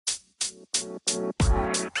Welcome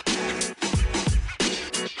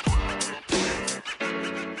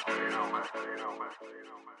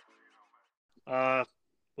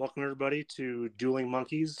everybody to Dueling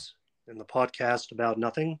Monkeys and the podcast about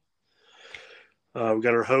nothing. We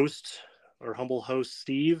got our humble host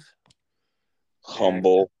Steve,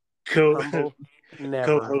 Humble.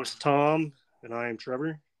 co-host Tom, and I am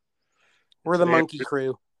Trevor. We're the monkey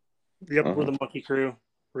crew. Yep, we're the monkey crew.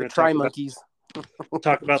 We're going to try monkeys.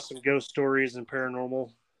 Talk about some ghost stories and paranormal.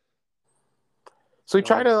 So we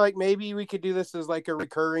try to maybe we could do this as a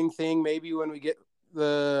recurring thing. Maybe when we get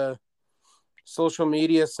the social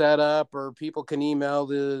media set up, or people can email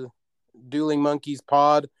the Dueling Monkeys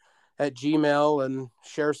pod at Gmail and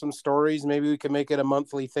share some stories. Maybe we can make it a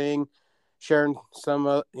monthly thing, sharing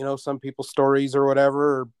some some people's stories or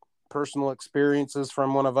whatever, or personal experiences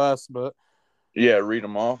from one of us. But yeah, read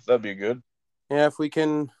them off. That'd be good. Yeah, if we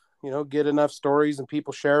can get enough stories and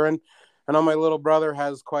people sharing. I know my little brother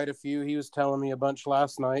has quite a few. He was telling me a bunch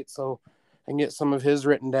last night, so I can get some of his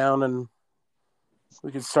written down and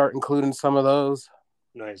we could start including some of those.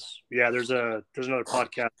 Nice. Yeah, there's another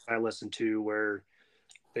podcast I listen to where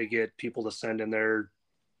they get people to send in their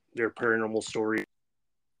paranormal story.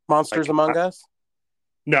 Monsters Among Us?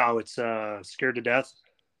 No, it's Scared to Death.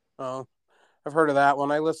 Oh, I've heard of that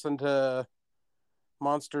one. I listened to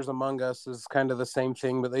Monsters Among Us is kind of the same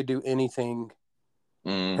thing, but they do anything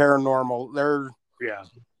paranormal.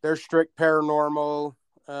 They're strict paranormal,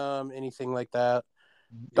 anything like that.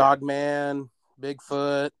 Yeah. Dogman,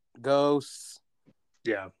 Bigfoot, ghosts.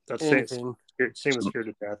 Yeah, that's anything. Same as Scared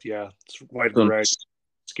to Death. Yeah, it's wide variety.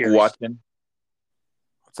 Squatching.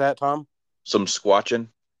 What's that, Tom? Some squatching.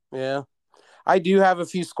 Yeah, I do have a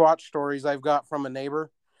few Squatch stories I've got from a neighbor.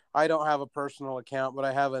 I don't have a personal account, but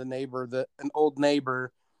I have an old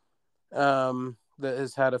neighbor, that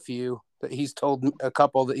has had a few that he's told, a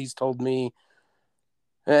couple that he's told me.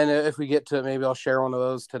 And if we get to it, maybe I'll share one of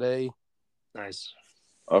those today. Nice.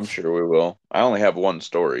 I'm sure we will. I only have one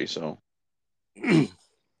story, so.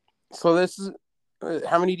 So this is,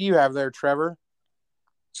 how many do you have there, Trevor?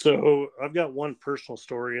 So I've got one personal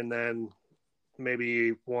story and then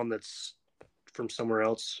maybe one that's from somewhere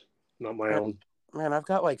else, not my own. Man, I've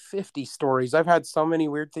got 50 stories. I've had so many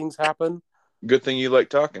weird things happen. Good thing you like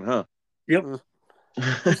talking, huh? Yep.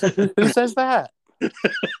 Who says that?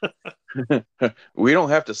 We don't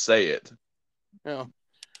have to say it. No,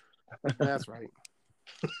 that's right.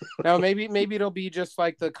 No, maybe it'll be just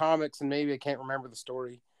like the comics, and maybe I can't remember the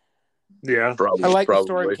story. Yeah, probably. I like the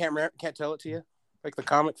story, can't tell it to you, like the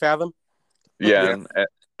comic Fathom. Yeah,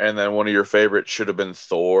 and then one of your favorites should have been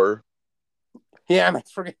Thor. Yeah, and I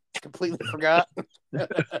completely forgot. Yeah,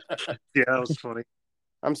 that was funny.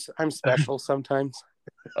 I'm special sometimes.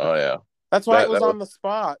 Oh yeah, that's why it was on the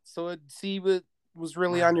spot, so it'd see what was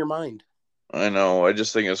really on your mind. I know. I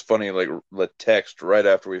just think it's funny, the text right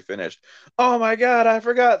after we finished. Oh my God, I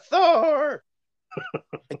forgot Thor.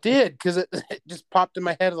 I did, because it just popped in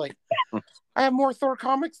my head I have more Thor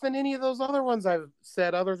comics than any of those other ones I've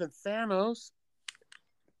said, other than Thanos.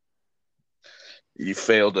 You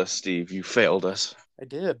failed us, Steve. You failed us. I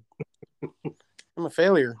did. I'm a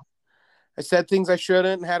failure. I said things I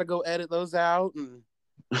shouldn't and had to go edit those out. And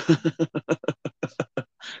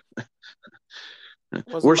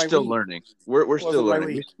we're still learning. We're still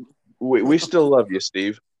learning. We still love you,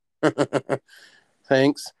 Steve.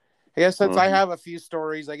 Thanks. I guess since I have a few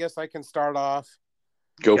stories, I guess I can start off.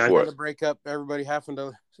 Go for it. To break up everybody having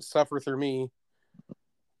to suffer through me.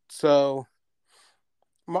 So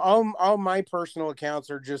all my personal accounts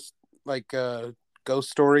are just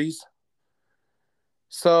ghost stories.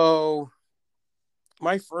 So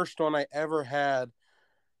my first one I ever had,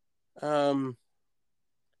 it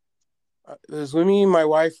was when me and my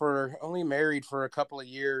wife were only married for a couple of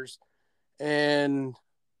years, and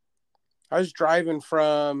I was driving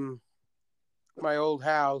from my old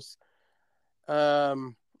house. I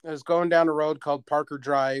was going down a road called Parker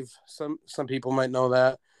Drive. Some people might know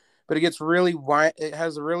that, but it gets really wide. It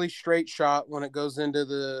has a really straight shot when it goes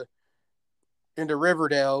into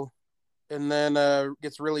Riverdale, and then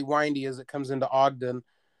gets really windy as it comes into Ogden.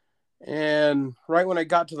 And right when I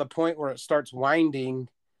got to the point where it starts winding,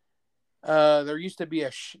 there used to be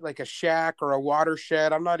a shack or a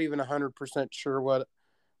watershed. I'm not even 100% sure what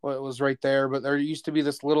was right there, but there used to be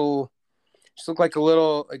this little, just looked like a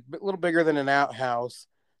little bigger than an outhouse.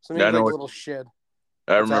 So maybe a little shed.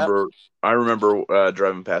 I remember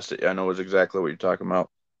driving past it. I know exactly what you're talking about.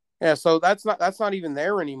 Yeah, so that's not even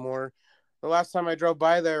there anymore. The last time I drove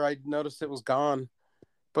by there, I noticed it was gone.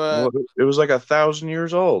 But it was 1,000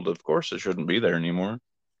 years old. Of course, it shouldn't be there anymore.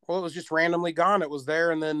 Well, it was just randomly gone. It was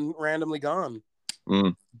there and then randomly gone.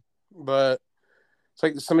 Mm. But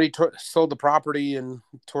It's like somebody sold the property and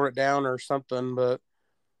tore it down or something, but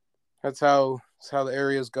that's how the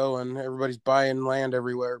area's going. Everybody's buying land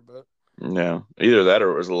everywhere, but Yeah, either that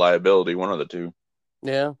or it was a liability, one of the two.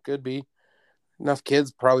 yeah, could be. Enough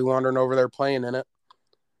kids probably wandering over there playing in it.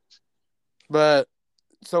 But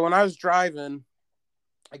so when I was driving,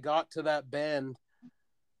 I got to that bend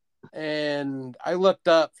and I looked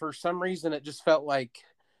up. For some reason, it just felt like,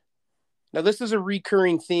 now this is a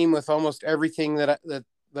recurring theme with almost everything that I.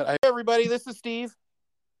 Hey everybody, this is Steve.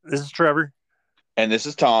 This is Trevor. And this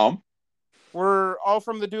is Tom. We're all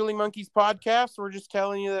from the Dueling Monkeys podcast. We're just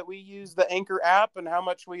telling you that we use the Anchor app and how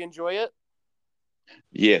much we enjoy it.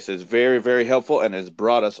 Yes, it's very, very helpful and has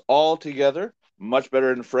brought us all together much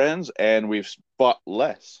better than friends, and we've fought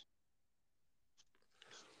less.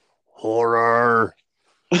 Horror.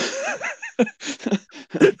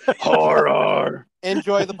 Horror.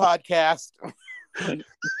 Enjoy the podcast.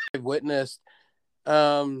 I've witnessed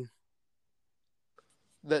that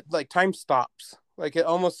like time stops. Like it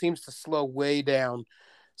almost seems to slow way down.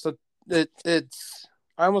 So it's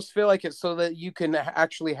I almost feel like it's so that you can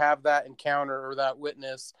actually have that encounter or that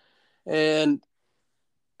witness. And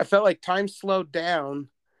I felt like time slowed down,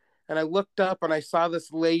 and I looked up and I saw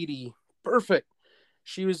this lady. Perfect.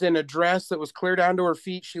 She was in a dress that was clear down to her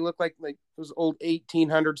feet. She looked like those old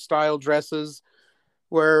 1800 style dresses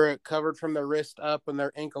where it covered from their wrist up and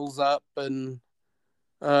their ankles up, and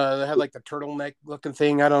they had like the turtleneck looking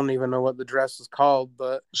thing. I don't even know what the dress is called,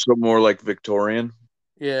 but So more like Victorian.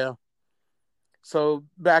 yeah. So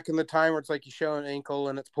back in the time where it's like you show an ankle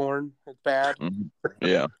and it's porn, it's bad. Mm-hmm.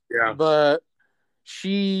 Yeah. Yeah. But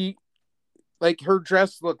she, like, her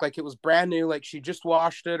dress looked like it was brand new, like she just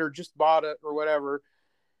washed it or just bought it or whatever.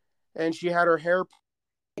 And she had her hair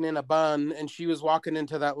in a bun, and she was walking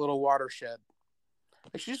into that little watershed.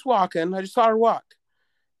 Like, she's just walking. I just saw her walk.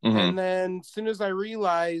 Mm-hmm. And then as soon as I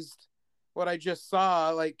realized what I just saw,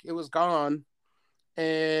 like, it was gone.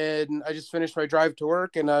 And I just finished my drive to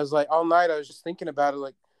work, and I was like, all night I was just thinking about it,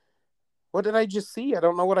 like, what did I just see? I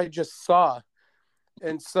don't know what I just saw.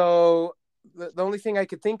 And so the only thing I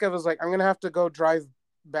could think of is like, I'm gonna have to go drive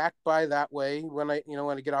back by that way when I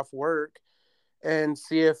get off work and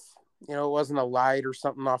see if it wasn't a light or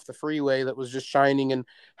something off the freeway that was just shining and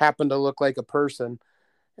happened to look like a person.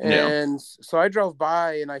 And so I drove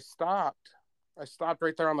by and I stopped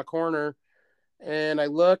right there on the corner, and I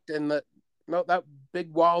looked, and that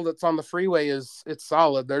big wall that's on the freeway it's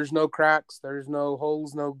solid. There's no cracks, there's no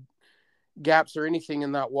holes, no gaps or anything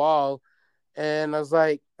in that wall. And I was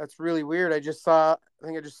like, that's really weird. I just saw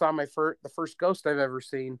the first ghost I've ever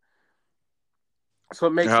seen. So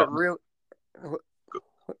it makes it real.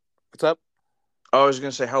 What's up? I was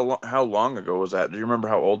gonna say, how long ago was that? Do you remember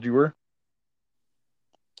how old you were?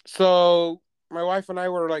 So my wife and I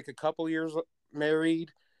were like a couple years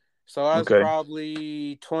married. So I was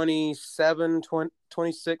probably 27,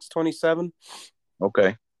 26, 27.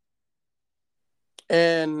 Okay.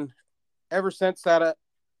 And ever since that,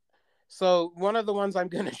 so one of the ones I'm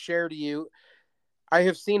going to share to you, I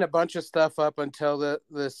have seen a bunch of stuff up until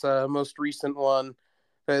this most recent one.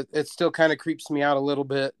 But it still kind of creeps me out a little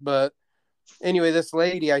bit. But anyway, this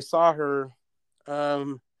lady, I saw her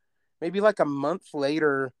maybe like a month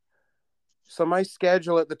later. So my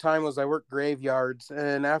schedule at the time was I worked graveyards,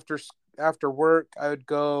 and after work, I would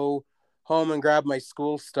go home and grab my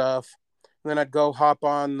school stuff. And then I'd go hop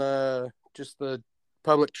on the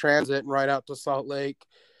public transit and ride out to Salt Lake.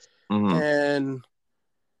 Mm-hmm. And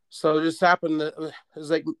so it just happened. It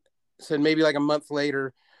was like I said, maybe like a month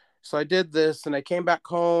later. So I did this, and I came back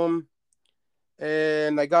home,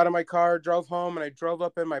 and I got in my car, drove home, and I drove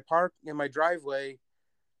up in my driveway,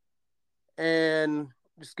 and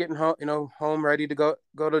just getting home ready to go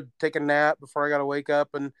to take a nap before I got to wake up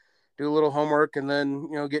and do a little homework, and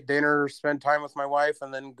then get dinner, spend time with my wife,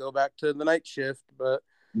 and then go back to the night shift. But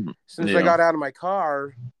as soon as I got out of my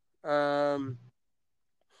car, I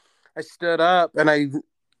stood up, and I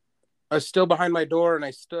was still behind my door, and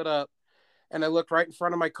I stood up, and I looked right in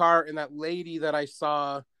front of my car, and that lady that I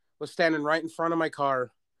saw was standing right in front of my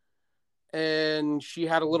car, and she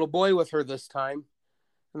had a little boy with her this time.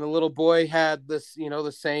 And the little boy had this,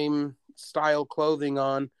 the same style clothing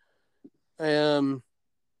on. What do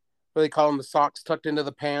they call them? The socks tucked into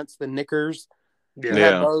the pants, the knickers. Yeah. He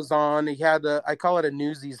had those on. He had I call it a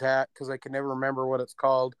Newsies hat because I can never remember what it's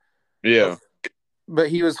called. Yeah. But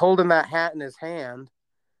he was holding that hat in his hand,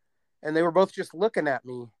 and they were both just looking at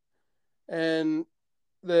me. And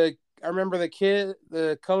I remember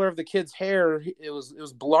the color of the kid's hair, it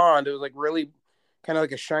was blonde. It was like really kind of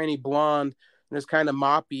like a shiny blonde. And it was kind of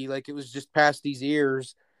moppy, like it was just past these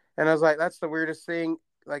ears. And I was like, that's the weirdest thing.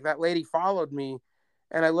 Like, that lady followed me,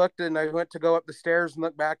 and I looked and I went to go up the stairs and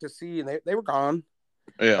look back to see, and they were gone.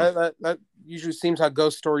 Yeah. That usually seems how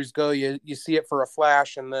ghost stories go. You see it for a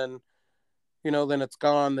flash, and then then it's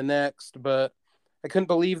gone the next. But I couldn't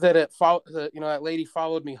believe that that lady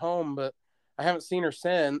followed me home, but I haven't seen her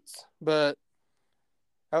since. But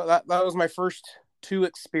that was my first two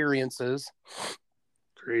experiences.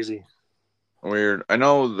 Crazy. Weird. I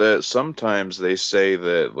know that sometimes they say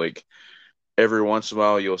that like every once in a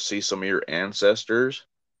while you'll see some of your ancestors.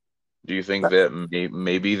 Do you think that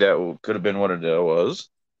maybe that could have been what it was?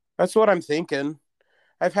 That's what I'm thinking.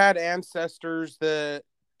 I've had ancestors that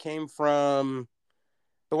came from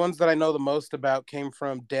the ones that I know the most about came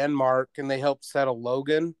from Denmark, and they helped settle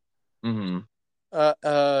Logan. Mm-hmm.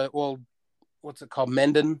 Well, what's it called?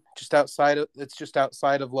 Menden, just outside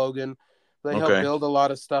of Logan. They helped Okay. build a lot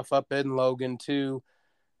of stuff up in Logan too,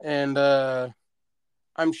 and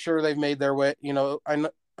I'm sure they've made their way.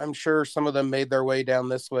 I'm sure some of them made their way down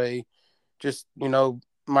this way, just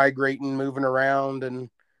migrating, moving around, and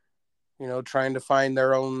trying to find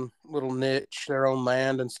their own little niche, their own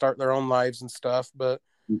land, and start their own lives and stuff. But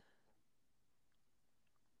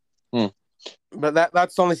Hmm. but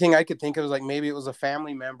that's the only thing I could think of, is like maybe it was a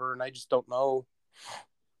family member, and I just don't know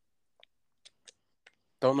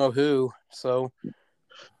who. So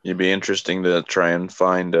It'd be interesting to try and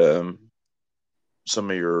find some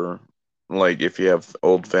of your, like, if you have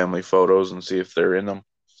old family photos and see if they're in them.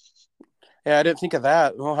 yeah, I didn't think of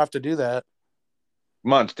that. We'll have to do that.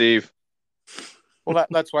 Come on, Steve. Well,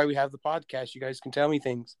 that's why we have the podcast. You guys can tell me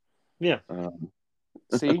things. Yeah.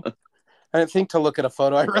 See, I didn't think to look at a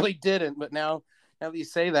photo. I really didn't. But now that you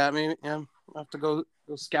say that, maybe I'll have to go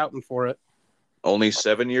scouting for it. Only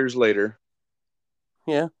 7 years later.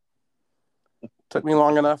 Yeah. Took me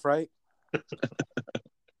long enough, right?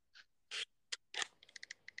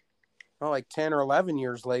 Well, like 10 or 11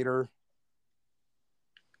 years later.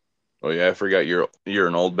 Oh yeah, I forgot you're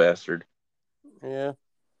an old bastard. Yeah.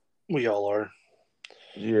 We all are.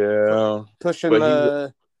 Yeah. Pushing But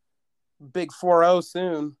the big 4-0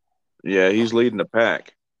 soon. Yeah, he's leading the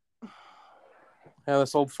pack. Yeah,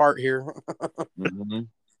 this old fart here. Mm-hmm.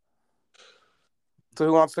 So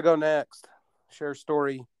who wants to go next? Share a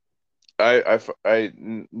story. I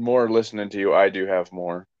more listening to you. I do have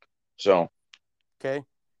more. So Okay.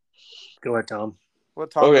 Go ahead, Tom.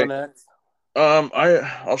 Let Tom go next.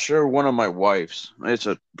 I'll share one of my wife's. It's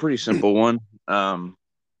a pretty simple one.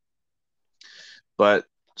 But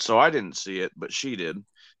so I didn't see it, but she did,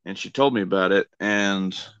 and she told me about it.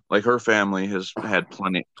 And like her family has had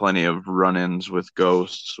plenty of run-ins with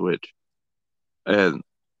ghosts, which, and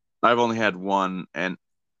I've only had one, and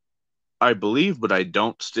I believe, but I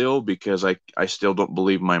don't still, because I still don't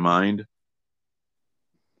believe my mind.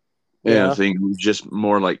 And I think it was just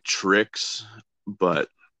more like tricks. But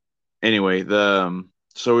anyway,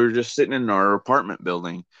 so we were just sitting in our apartment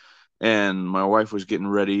building, and my wife was getting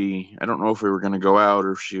ready. I don't know if we were going to go out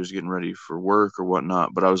or if she was getting ready for work or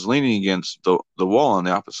whatnot, but I was leaning against the wall on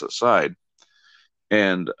the opposite side.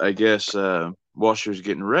 And I guess while she was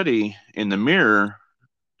getting ready, in the mirror,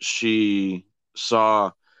 she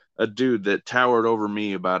saw a dude that towered over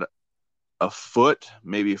me about a foot,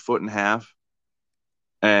 maybe a foot and a half,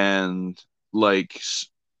 and like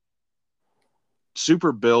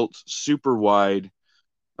super built, super wide,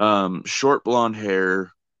 short blonde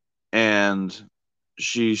hair, and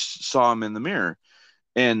she saw him in the mirror,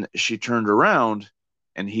 and she turned around,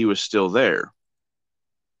 and he was still there.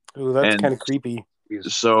 Ooh, that's kind of creepy.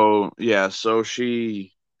 So yeah, so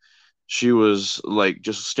she was like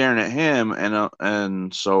just staring at him,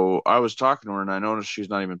 and so I was talking to her, and I noticed she's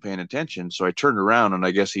not even paying attention. So I turned around, and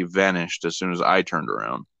I guess he vanished as soon as I turned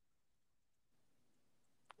around.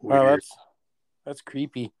 Wow, that's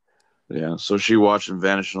creepy. Yeah, so she watched him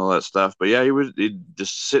vanish and all that stuff. But yeah, he was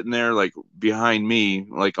just sitting there like behind me,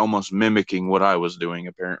 like almost mimicking what I was doing,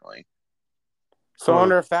 apparently. So I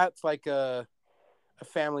wonder if that's like a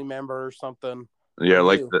family member or something. Yeah,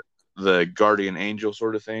 like the guardian angel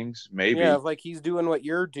sort of things, maybe. Yeah, if like he's doing what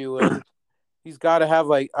you're doing, he's got to have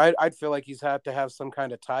like I'd feel like he's have to have some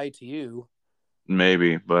kind of tie to you.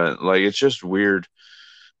 Maybe, but like it's just weird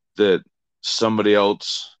that somebody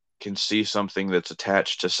else can see something that's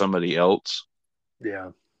attached to somebody else.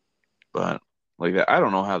 Yeah. But like that, I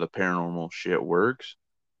don't know how the paranormal shit works.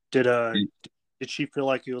 Did she feel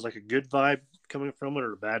like it was like a good vibe coming from it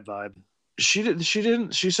or a bad vibe? She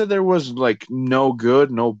didn't. She said there was like no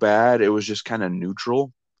good, no bad. It was just kind of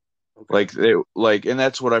neutral. Okay. And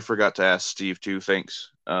that's what I forgot to ask Steve too.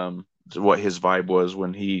 Thanks. What his vibe was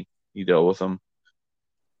when he dealt with them.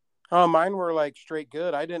 Oh, mine were like straight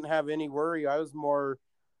good. I didn't have any worry. I was more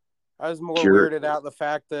weirded out the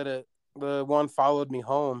fact that the one followed me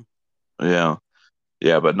home. Yeah.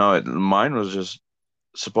 Yeah, but no, mine was just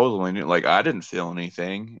supposedly like I didn't feel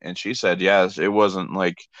anything, and she said yes, it wasn't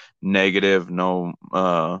like negative, no,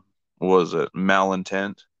 what was it,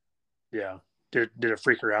 malintent? Yeah. Did it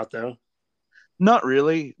freak her out though? Not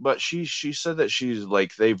really, but she said that she's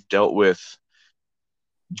like they've dealt with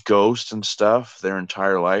ghosts and stuff their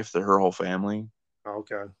entire life, her whole family, Oh,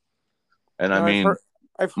 okay. and I Now, mean,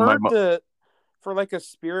 I've my heard that for like a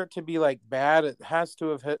spirit to be like bad, it has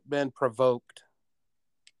to have been provoked.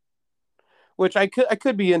 Which I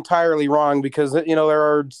could be entirely wrong because there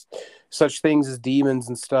are such things as demons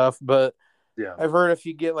and stuff, but Yeah. I've heard if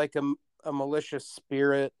you get like a malicious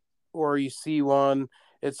spirit or you see one,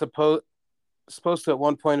 it's supposed to at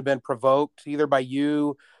one point have been provoked either by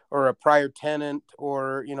you or a prior tenant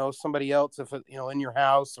or somebody else if it, in your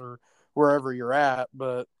house or wherever you're at.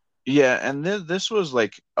 But yeah, and this was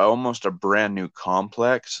like almost a brand new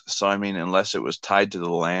complex, so I mean, unless it was tied to the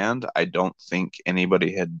land, I don't think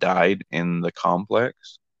anybody had died in the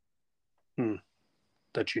complex.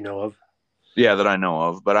 That you know of. Yeah, that I know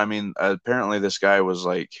of. But I mean, apparently this guy was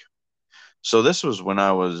like, so this was when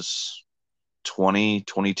I was 20,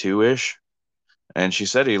 22-ish, and she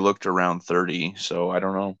said he looked around 30, so I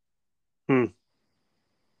don't know.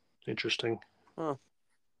 Interesting. huh,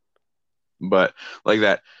 But like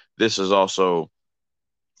that, this is also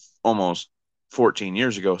almost 14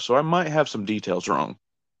 years ago, so I might have some details wrong.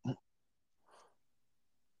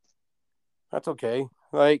 that's okay.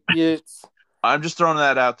 Like it's I'm just throwing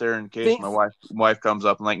that out there in case think my wife comes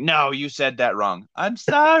up and like, no, you said that wrong. I'm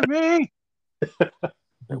sorry.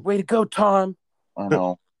 way to go, Tom. I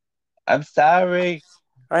know. I'm sorry.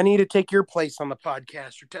 I need to take your place on the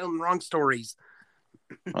podcast. You're telling wrong stories.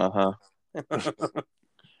 Uh-huh. Or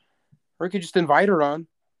we could just invite her on.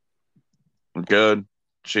 Good.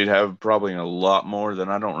 She'd have probably a lot more than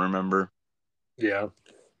I don't remember. Yeah.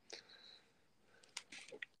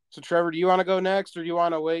 So, Trevor, do you want to go next, or do you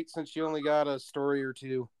want to wait since you only got a story or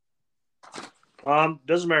two?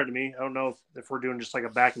 Doesn't matter to me. I don't know if we're doing just like a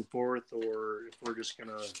back and forth or if we're just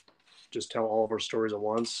gonna just tell all of our stories at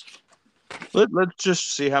once. Let's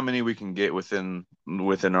just see how many we can get within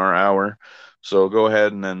our hour. So go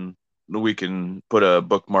ahead and then we can put a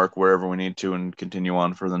bookmark wherever we need to and continue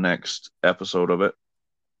on for the next episode of it.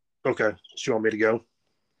 Okay. So you want me to go?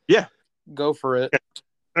 Yeah. Go for it.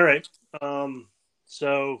 All right.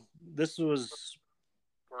 So this was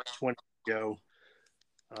 20 years ago,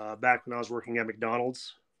 back when I was working at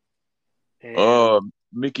McDonald's. And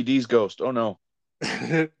Mickey D's ghost. Oh no.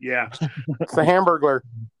 yeah. It's the Hamburglar.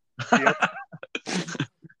 Yep.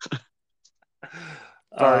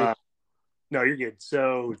 Sorry. No, you're good.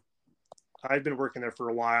 So I've been working there for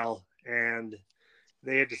a while, and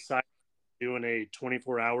they had decided doing a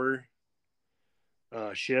 24-hour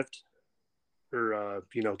shift, or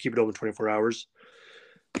keep it open 24 hours.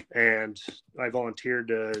 And I volunteered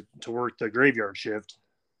to work the graveyard shift,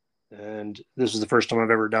 and this is the first time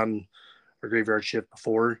I've ever done a graveyard shift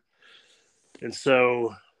before. And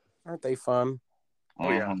so, Aren't they fun? oh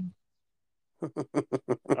yeah.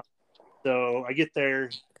 So I get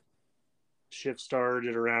there, shift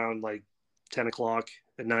started around like 10 o'clock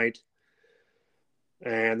at night,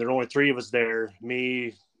 and there were only three of us there.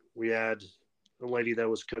 Me, we had a lady that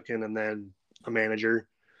was cooking, and then a manager.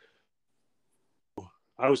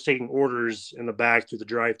 I was taking orders in the back through the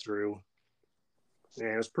drive-through, and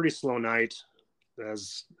it was a pretty slow night,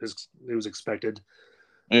 as it was expected.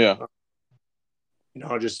 Yeah.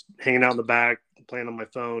 Just hanging out in the back, playing on my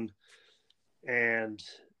phone, and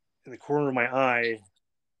in the corner of my eye,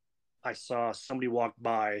 I saw somebody walk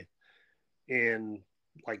by in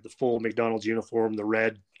like the full McDonald's uniform, the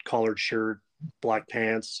red collared shirt, black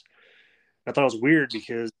pants. I thought it was weird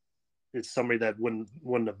because it's somebody that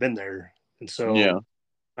wouldn't have been there. And so Yeah.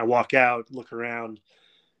 I walk out, look around,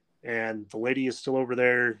 and the lady is still over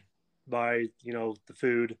there by, the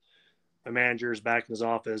food. My manager is back in his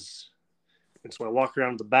office. And so I walk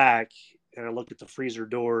around the back and I look at the freezer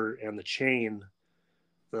door, and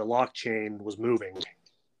the lock chain was moving.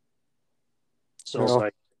 So I was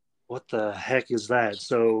like, what the heck is that?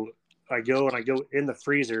 So I go in the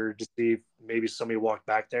freezer to see if maybe somebody walked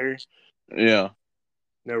back there. Yeah.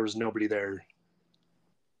 There was nobody there.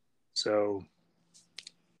 So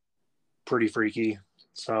pretty freaky.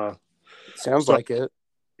 So Sounds like it.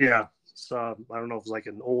 Yeah. So I don't know if it was like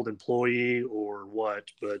an old employee or what,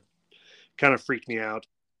 but kind of freaked me out.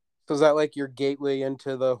 So is that like your gateway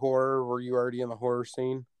into the horror? Were you already in the horror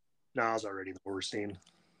scene? No, I was already in the horror scene.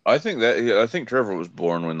 I think Trevor was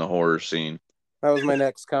born when the horror scene. That was my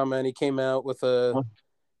next comment. He came out with a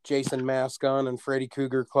Jason mask on and Freddy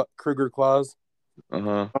Krueger claws.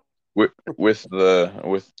 Uh-huh.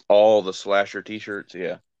 with all the slasher T-shirts.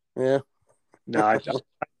 Yeah. Yeah. No,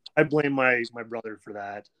 I blame my brother for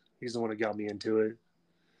that. He's the one who got me into it.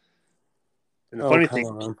 And Oh, come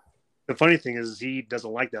on. the funny thing is he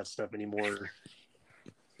doesn't like that stuff anymore.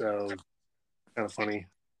 So kind of funny.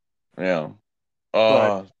 Yeah.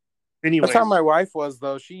 But anyways, That's how my wife was,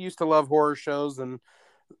 though. She used to love horror shows, and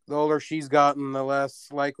the older she's gotten, the less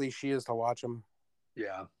likely she is to watch them.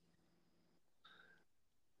 yeah.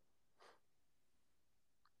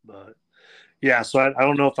 But yeah, so I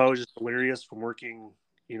don't know if I was just delirious from working,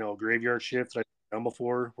 graveyard shift that I've done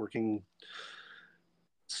before, working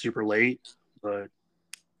super late. But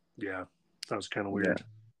yeah, that was kind of weird.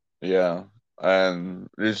 Yeah. And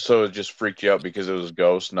so it just freaked you out because it was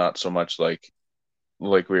ghost, not so much like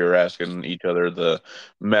we were asking each other the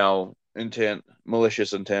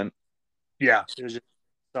malicious intent. Yeah, it was just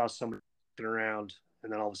saw somebody around,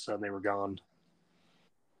 and then all of a sudden they were gone.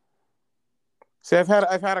 See, I've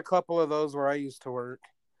had a couple of those where I used to work,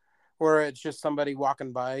 where it's just somebody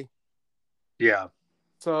walking by. Yeah.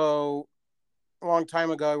 So a long time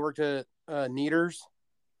ago, I worked at Neaters.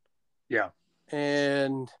 Yeah.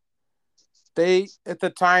 And they, at the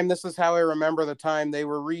time, this is how I remember the time, they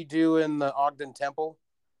were redoing the Ogden Temple.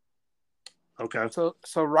 Okay.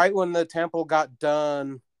 So right when the temple got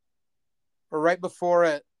done, or right before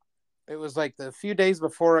it was like the few days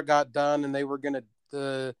before it got done, and they were gonna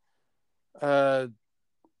the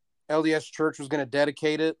LDS Church was gonna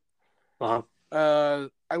dedicate it. I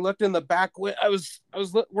looked in the back. I was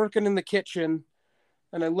working in the kitchen,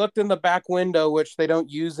 and I looked in the back window, which they don't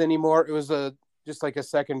use anymore. It was just like a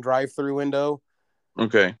second drive-through window.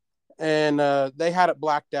 Okay. And they had it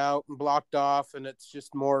blacked out and blocked off, and it's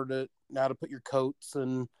just more to put your coats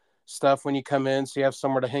and stuff when you come in, so you have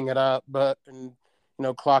somewhere to hang it up, and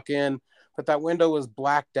clock in. But that window was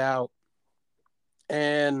blacked out,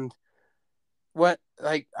 and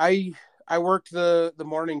I worked the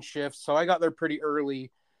morning shift, so I got there pretty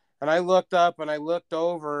early, and I looked up and I looked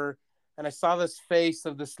over, and I saw this face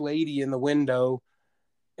of this lady in the window,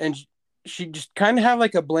 and she just kind of had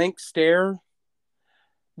like a blank stare,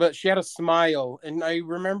 but she had a smile. And I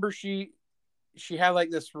remember she had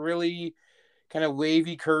like this really kind of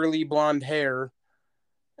wavy, curly blonde hair.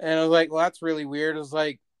 And I was like, well, that's really weird. It was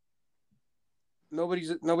like,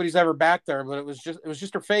 nobody's ever back there, but it was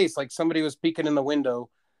just her face. Like somebody was peeking in the window.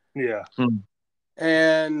 Yeah.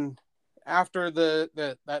 And after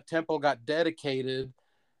that temple got dedicated,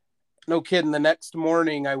 no kidding, the next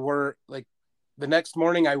morning I worked.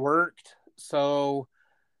 So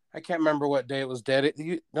I can't remember what day it was dead.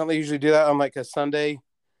 Don't they usually do that on like a Sunday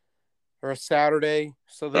or a Saturday?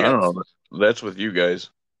 So I don't know. That's with you guys.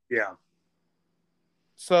 Yeah.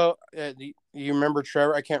 So you remember,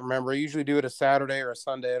 Trevor? I can't remember. I usually do it a Saturday or a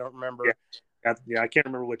Sunday. I don't remember. Yeah, I can't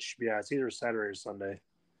remember which. Yeah, it's either Saturday or Sunday.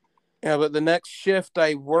 Yeah, but the next shift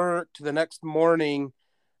I worked, the next morning,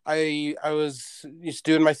 I was just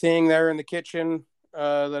doing my thing there in the kitchen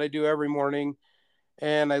that I do every morning.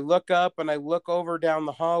 And I look up and I look over down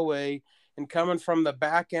the hallway, and coming from the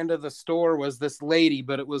back end of the store was this lady,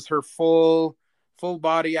 but it was her full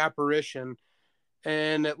body apparition.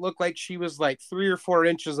 And it looked like she was like 3 or 4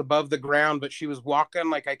 inches above the ground, but she was walking,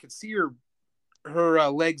 like I could see her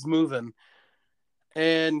legs moving.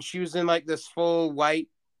 And she was in like this full white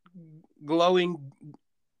glowing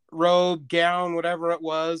robe, gown, whatever it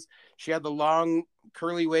was. She had the long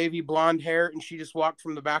curly wavy blonde hair, and she just walked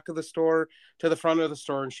from the back of the store to the front of the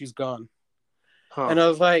store, and she's gone. And I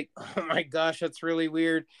was like, oh my gosh, that's really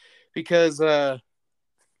weird, because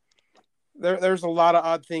there's a lot of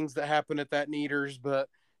odd things that happen at that Neaters, but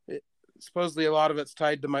supposedly a lot of it's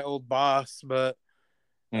tied to my old boss. But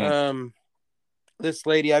this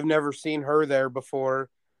lady, I've never seen her there before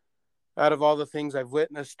out of all the things I've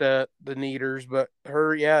witnessed at the Neaters. But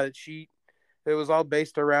her, yeah, it was all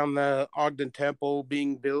based around the Ogden Temple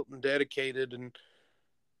being built and dedicated. And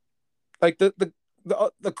like the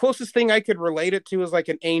closest thing I could relate it to is like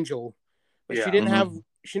an angel, but she didn't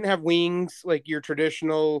have wings like your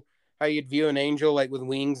traditional, how you'd view an angel, like with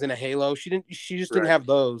wings and a halo. She just didn't have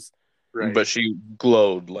those. Right. But she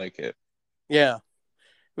glowed like it. Yeah.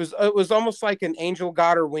 It was almost like an angel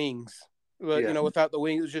got her wings, but without the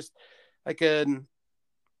wings. It was just like a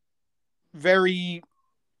very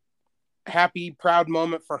happy, proud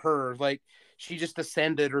moment for her. Like she just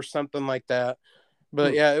ascended or something like that.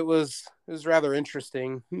 But yeah, it was rather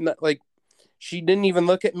interesting. Like she didn't even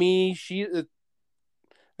look at me. Like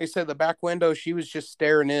I said, the back window, she was just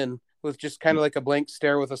staring in with just kind of like a blank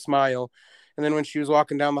stare with a smile. And then when she was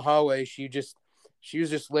walking down the hallway, she was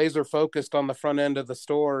just laser focused on the front end of the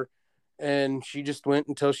store, and she just went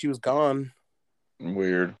until she was gone.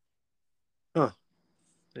 Weird.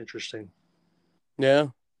 Interesting. Yeah.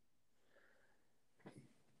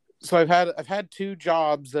 So I've had 2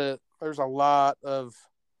 jobs that there's a lot of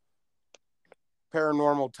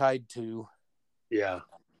paranormal tied to. Yeah.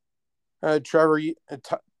 Trevor,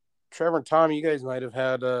 Trevor and Tom, you guys might have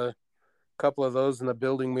had a couple of those in the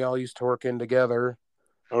building we all used to work in together.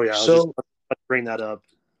 Oh yeah. I was just So about to bring that up.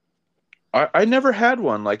 I never had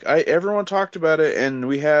one. Like everyone talked about it, and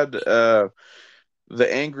we had the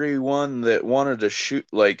angry one that wanted to shoot.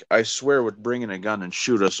 Like I swear would bring in a gun and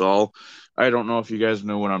shoot us all. I don't know if you guys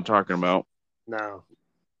know what I'm talking about. No.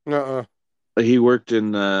 Uh-uh. He worked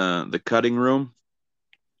in the cutting room,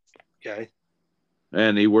 Okay.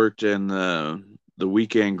 and he worked in the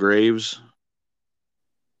weekend graves.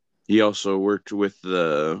 He also worked with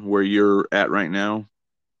the where you're at right now,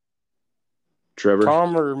 Trevor.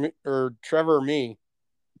 Tom or Trevor or me?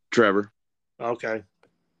 Trevor. Okay.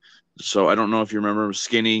 So I don't know if you remember,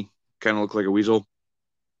 skinny, kind of looked like a weasel.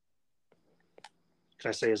 Can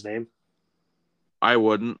I say his name? I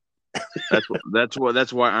wouldn't. That's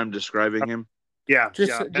why I'm describing him. Yeah.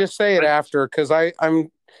 Just say it after, because I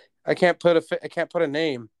can't put a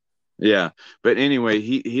name. Yeah, but anyway,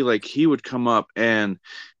 he would come up, and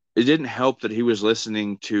it didn't help that he was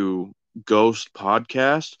listening to Ghost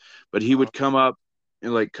podcast, but he would come up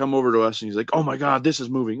and like come over to us, and he's like, "Oh my God, this is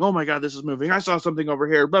moving! Oh my God, this is moving! I saw something over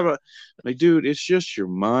here!" Blah blah. Like, dude, it's just your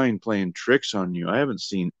mind playing tricks on you. I haven't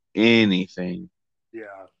seen anything,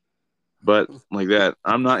 Yeah. but like that,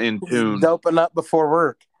 I'm not in tune. Doping up before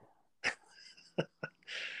work.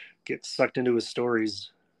 Get sucked into his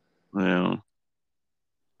stories. Yeah,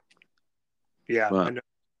 Yeah. but, I know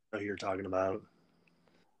who you're talking about.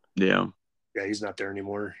 yeah. Yeah. He's not there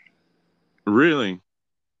anymore. Really?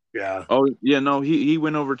 Yeah. Oh yeah, no, he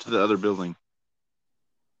went over to the other building.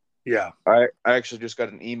 Yeah. I actually just got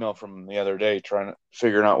an email from him the other day trying to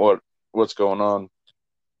figuring out what's going on.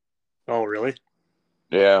 Oh, really?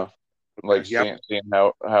 Yeah. Like Yeah. seeing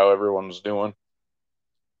how everyone's doing.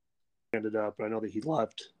 Ended up. I know that he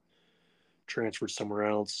left, transferred somewhere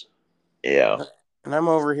else. Yeah. And I'm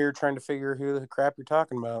over here trying to figure who the crap you're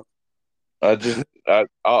talking about.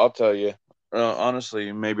 I'll tell you.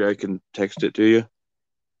 Honestly, maybe I can text it to you.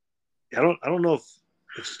 I don't know if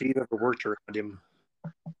Steve ever worked around him,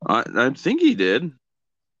 I think he did.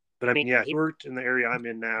 but I mean, yeah, he worked in the area I'm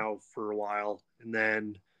in now for a while, and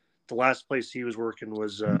then the last place he was working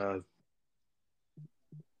was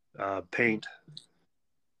paint.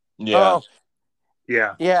 Yeah. Oh,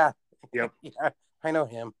 Yeah. yeah. Yep. Yeah, I know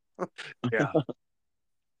him. Yeah.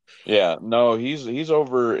 Yeah. No, he's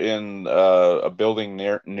over in a building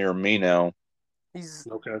near me now. He's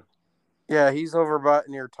Okay. he's over about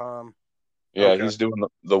near Tom. Yeah, Okay. he's doing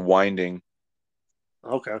the winding.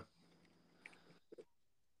 Okay.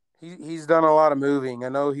 He's done a lot of moving. I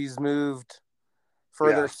know he's moved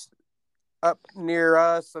further up near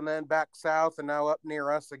us and then back south and now up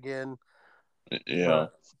near us again. Yeah.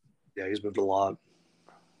 Yeah, he's moved a lot.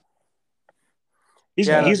 He's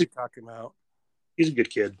talking about. He's a good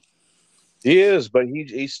kid. He is, but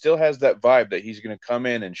he still has that vibe that he's going to come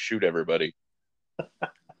in and shoot everybody.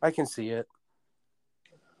 I can see it.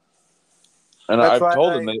 And I've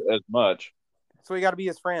told him as much. So we got to be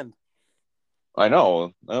his friend. I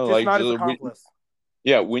know. Just like, not his accomplice.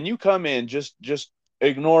 When you come in, just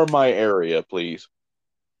ignore my area, please.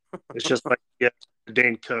 It's just like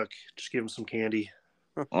Dane Cook. Just give him some candy.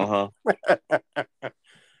 Uh-huh.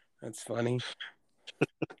 That's funny.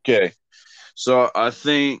 Okay. So I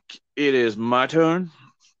think it is my turn.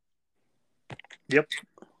 Yep.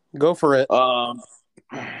 Go for it.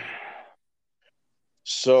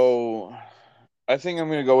 So I think I'm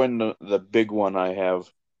going to go into the big one I have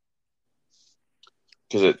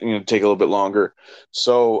because it's going to take a little bit longer.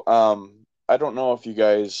 So I don't know if you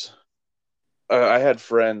guys I had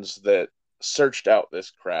friends that searched out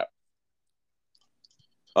this crap.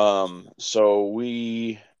 So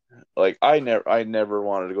we I never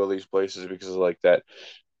wanted to go to these places because of like that.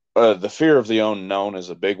 The fear of the unknown is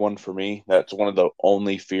a big one for me. That's one of the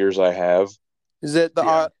only fears I have. Is it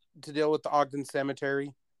to deal with the Ogden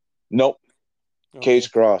Cemetery? Nope. Okay. Case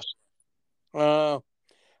Cross. Oh,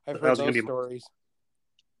 I've heard those stories.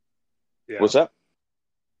 Yeah. What's that?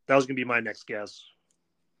 That was going to be my next guess.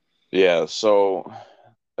 Yeah. So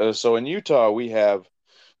in Utah we have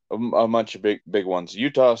a bunch of big ones.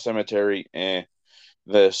 Utah Cemetery,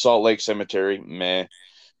 the Salt Lake Cemetery, meh.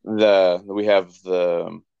 We have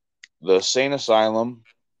the Sane Asylum,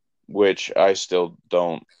 which I still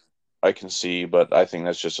don't. I can see, but I think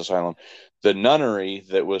that's just asylum. The Nunnery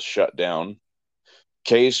that was shut down,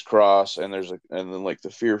 Case Cross, and then like the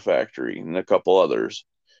Fear Factory and a couple others.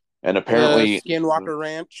 And apparently, Skinwalker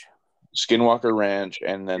Ranch. Skinwalker Ranch,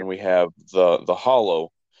 and then we have the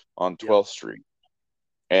Hollow on 12th Street.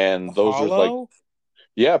 And those are like, Hollow?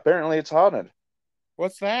 yeah, apparently it's haunted.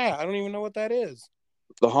 What's that? I don't even know what that is.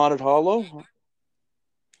 The Haunted Hollow?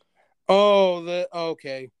 Oh,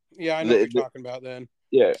 okay. Yeah, I know what you're talking about then.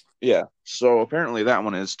 Yeah. So apparently that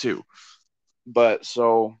one is too. But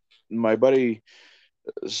so my buddy,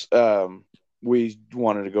 we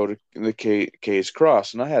wanted to go to the K's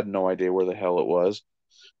Cross, and I had no idea where the hell it was.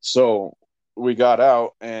 So we got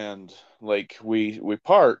out and like we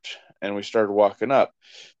parked and we started walking up.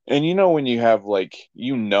 And you know when you have like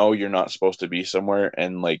you're not supposed to be somewhere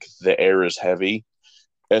and like the air is heavy.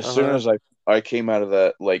 As soon as I came out of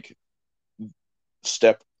that like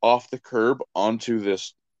step off the curb onto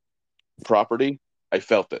this property, I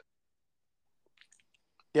felt it.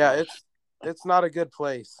 Yeah, it's not a good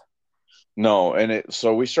place. No, and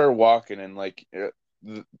so we started walking and like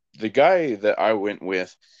the guy that I went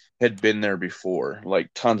with had been there before, like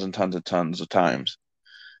tons and tons of times.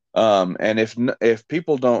 And if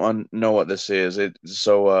people don't know what this is,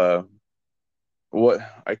 what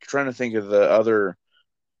I'm trying to think of the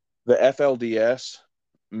FLDS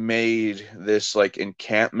made this like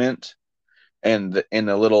encampment, and in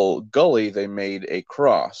a little gully they made a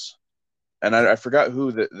cross, and I forgot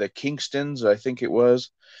who the Kingstons I think it was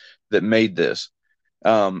that made this.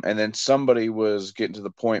 And then somebody was getting to the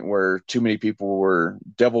point where too many people were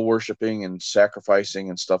devil worshiping and sacrificing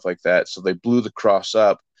and stuff like that, so they blew the cross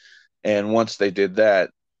up. And once they did that,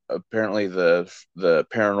 apparently the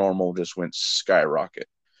paranormal just went skyrocket.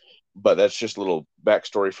 But that's just a little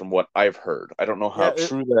backstory from what I've heard. I don't know how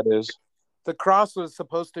true that is. The cross was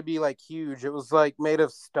supposed to be like huge. It was like made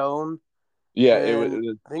of stone. Yeah, I think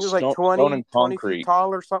it was like 20 feet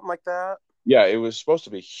tall or something like that. Yeah, it was supposed to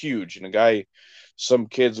be huge. And some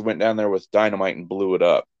kids went down there with dynamite and blew it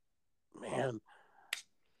up. Man.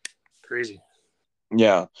 Crazy.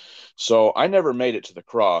 Yeah. So I never made it to the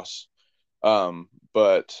cross.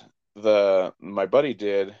 But my buddy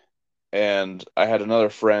did, and I had another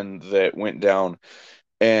friend that went down,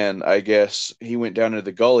 and I guess he went down into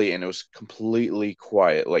the gully and it was completely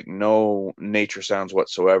quiet, like no nature sounds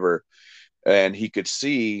whatsoever. And he could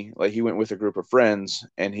see, like he went with a group of friends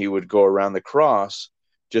and he would go around the cross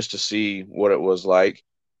just to see what it was like.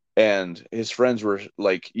 And his friends were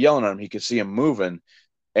like yelling at him. He could see him moving.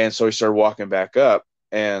 And so he started walking back up,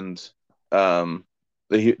 and the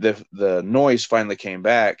noise finally came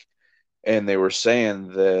back, and they were saying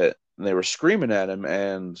that they were screaming at him,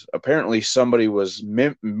 and apparently somebody was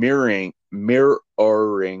mirroring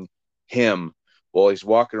him while he's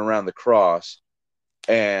walking around the cross.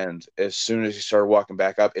 And as soon as he started walking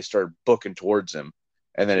back up, it started booking towards him,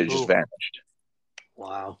 and then it just vanished.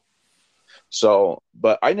 Wow. So,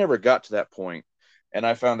 but I never got to that point, and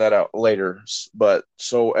I found that out later. But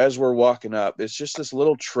so as we're walking up, it's just this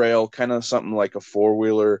little trail, kind of something like a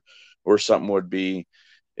four-wheeler or something would be.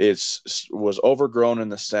 It was overgrown in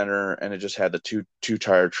the center, and it just had the two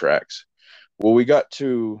tire tracks. Well, we got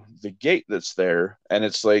to the gate that's there, and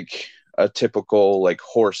it's like a typical like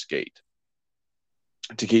horse gate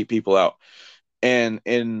to keep people out. And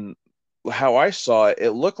in how I saw it,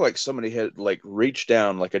 it looked like somebody had like reached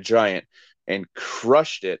down like a giant and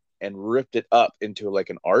crushed it and ripped it up into like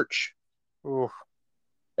an arch. Oof.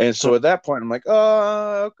 And so at that point, I'm like,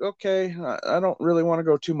 oh, okay, I don't really want to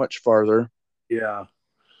go too much farther. Yeah.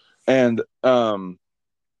 And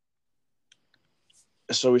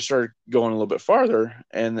so we started going a little bit farther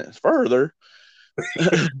and further.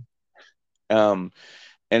 And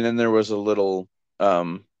then there was a little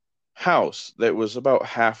house that was about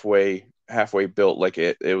halfway built. Like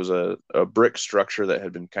it was a brick structure that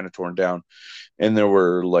had been kind of torn down, and there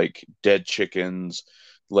were like dead chickens,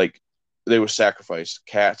 like they were sacrificed,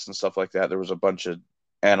 cats and stuff like that. There was a bunch of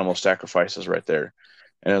animal sacrifices right there.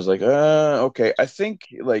 And I was like, okay, I think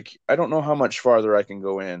like I don't know how much farther I can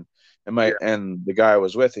go in. And the guy I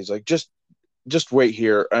was with, he's like, just wait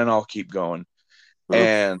here and I'll keep going.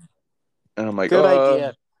 And I'm like, good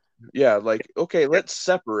idea. Yeah, like, okay, let's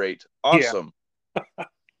separate. Awesome.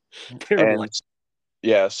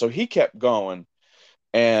 Yeah. So he kept going,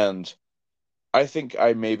 and I think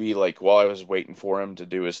I maybe like while I was waiting for him to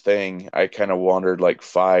do his thing, I kind of wandered like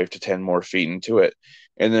 5 to 10 more feet into it,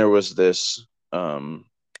 and there was this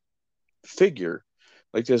figure,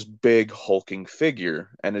 like this big hulking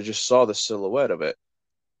figure, and I just saw the silhouette of it,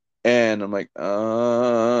 and I'm like,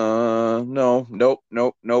 no,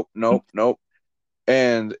 nope.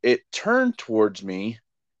 And it turned towards me,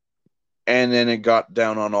 and then it got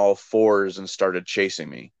down on all fours and started chasing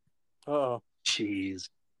me. Oh, jeez.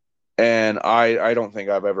 And I don't think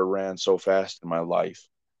I've ever ran so fast in my life.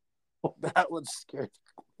 That would scare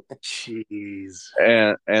Jeez.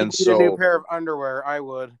 And You need a new so pair of underwear. I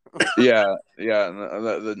would. yeah,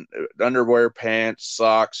 the underwear, pants,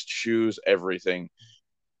 socks, shoes, everything.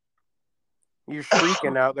 You're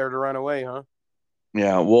shrieking out there to run away, huh?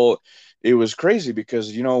 Yeah, well, it was crazy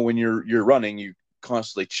because when you're running, you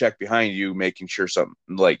constantly check behind you, making sure something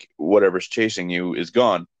like whatever's chasing you is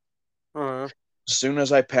gone. Uh-huh. As soon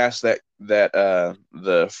as I passed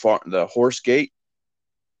the horse gate,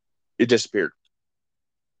 it disappeared.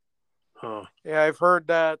 Huh. Yeah, I've heard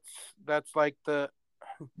that's like the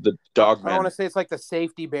The I don't want dogmen. to say it's like the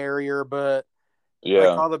safety barrier, but like Yeah,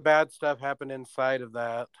 all the bad stuff happened inside of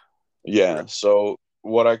that. yeah. So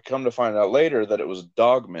what I come to find out later that it was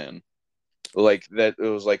dogmen. Like that, it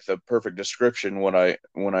was like the perfect description when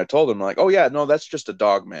I told him like, oh yeah, no, that's just a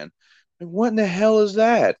dogman. Like, what in the hell is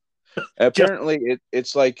that? Just Apparently,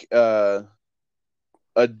 it's like a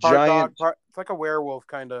Part dog, giant. it's like a werewolf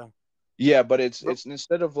kind of. Yeah, but it's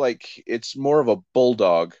instead of like it's more of a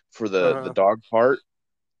bulldog for the Uh-huh. dog part.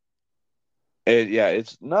 Yeah,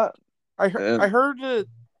 it's not. I heard that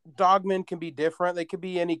dogmen can be different. They could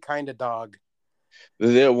be any kind of dog.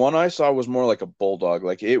 The one I saw was more like a bulldog.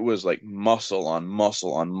 Like it was like muscle on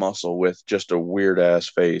muscle on muscle with just a weird ass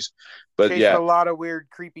face. But Chased a yeah, lot of weird,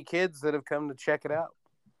 creepy kids that have come to check it out.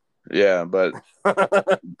 yeah, but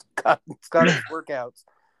It's got its workouts.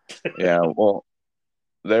 yeah, well,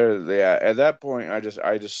 there, yeah. At that point, I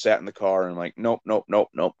just sat in the car and like, nope, nope, nope,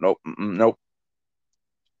 nope, nope, nope.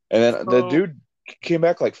 And then the So, dude came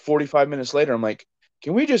back like 45 minutes later. I'm like,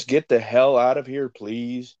 can we just get the hell out of here,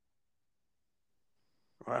 please?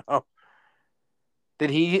 wow. Did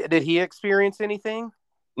he experience anything?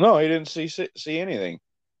 No, he didn't see anything.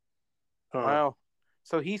 huh. Wow.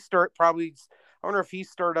 So he start probably. I wonder if he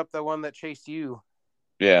stirred up the one that chased you.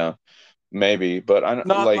 Yeah, maybe, but I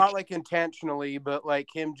Not like intentionally, but like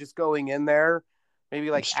him just going in there, maybe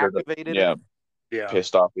like stirred up, activated it. yeah, Yeah.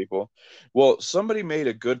 pissed off people. Well, somebody made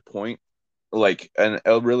a good point, like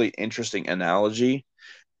a really interesting analogy.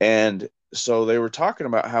 And so they were talking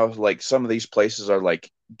about how like some of these places are like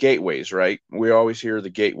gateways, right? We always hear the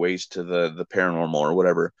gateways to the paranormal or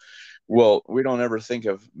whatever. Well, we don't ever think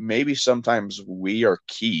of maybe sometimes we are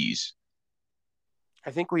keys I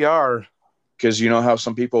think we are. because you know how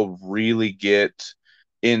some people really get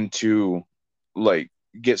into like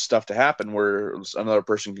get stuff to happen where another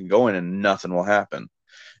person can go in and nothing will happen.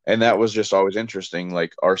 And that was just always interesting.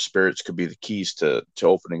 Like our spirits could be the keys to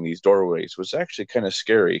opening these doorways, was actually kind of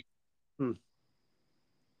scary. Hmm.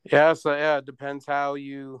 Yeah. So yeah, it depends how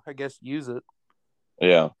you, I guess, use it.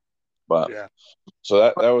 Yeah. But Yeah. so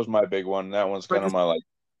that was my big one. That one's So I kind of just my like,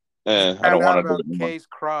 I found don't want out to do about it anymore. Kay's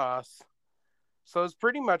Cross. So it's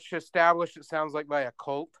pretty much established. It sounds like by a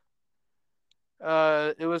cult.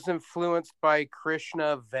 It was influenced by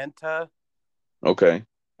Krishna Venta, Okay.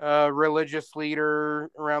 a religious leader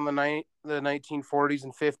around the 1940s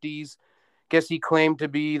and 50s. Guess he claimed to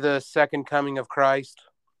be the second coming of Christ.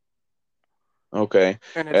 Okay.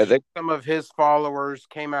 And it's They, some of his followers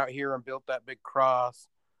came out here and built that big cross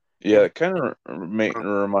yeah, in it kind of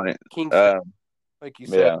remind. Kingston, Uh, like you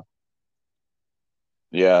said. yeah,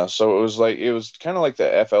 yeah. So it was kind of like the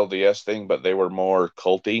FLDS thing, but they were more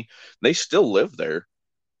culty. They still live there.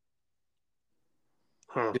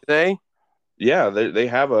 Huh. Do they? Yeah, they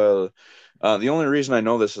have a. The only reason I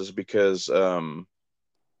know this is because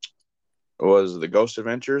was the Ghost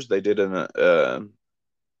Adventures. They did an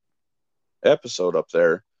episode up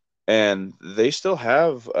there, and they still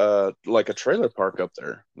have like a trailer park up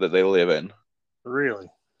there that they live in. Really?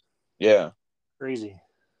 Yeah, Crazy.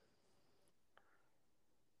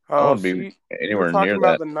 I Oh, wouldn't so be you were anywhere talking near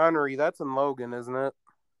about that. the nunnery. That's in Logan, isn't it?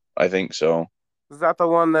 I think so. Is that the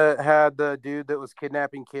one that had the dude that was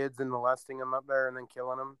kidnapping kids and molesting them up there and then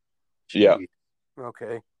killing them? Yeah, Gee.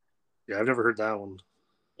 Okay. Yeah, I've never heard that one.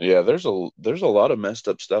 yeah. There's a lot of messed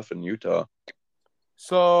up stuff in Utah.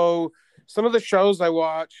 So some of the shows I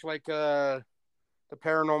watch, like the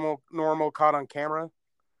paranormal normal caught on camera,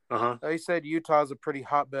 Uh-huh. they said Utah's a pretty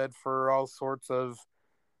hotbed for all sorts of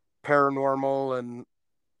paranormal and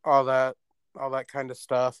all that kind of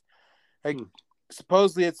stuff. Like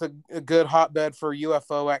supposedly it's a good hotbed for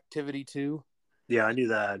UFO activity too. Yeah, I knew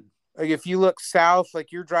that. Like if you look south,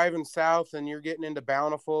 like you're driving south and you're getting into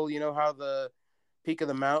Bountiful, you know how the peak of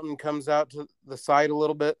the mountain comes out to the side a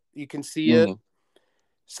little bit. You can see it. Mhm.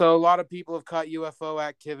 So a lot of people have caught UFO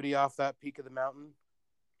activity off that peak of the mountain.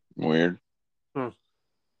 Weird.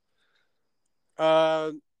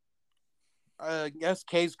 Uh, I guess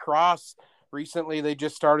Kay's Cross recently they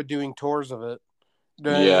just started doing tours of it.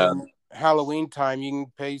 Yeah. During Halloween time, you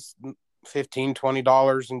can pay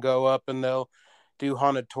 $15-20 and go up, and they'll do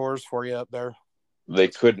haunted tours for you up there. they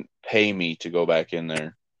couldn't pay me to go back in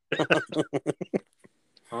there.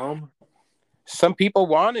 Some people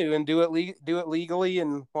want to and do it legally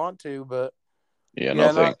and want to, but yeah,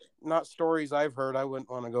 no thanks. Not stories I've heard. I wouldn't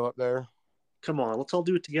want to go up there. Come on, let's all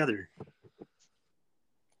do it together.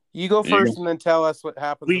 You go first and then tell us what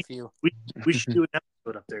happens with you. We should do an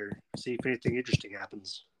episode up there. See if anything interesting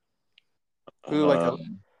happens. Ooh, like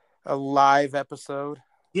a live episode.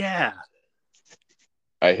 Yeah.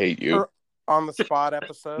 I hate you. Or on the spot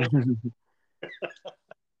episode.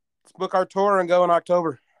 Let's book our tour and go in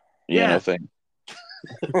October. Yeah, no thanks.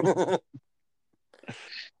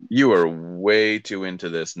 You are way too into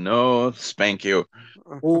this. No, spank you.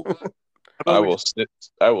 Well, I will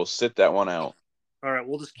sit that one out. All right,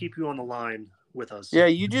 we'll just keep you on the line with us. Yeah,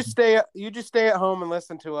 you just stay at home and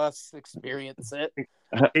listen to us experience it.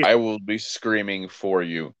 I will be screaming for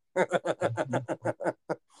you.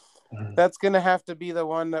 That's going to have to be the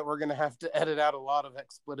one that we're going to have to edit out a lot of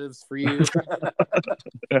expletives for you.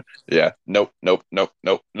 Yeah. Nope.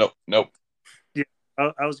 Yeah,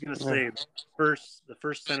 I was going to say the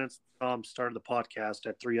first sentence Tom started the podcast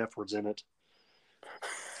had 3 F words in it.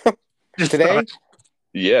 Today?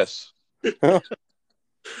 Yes. I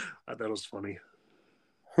thought it was funny.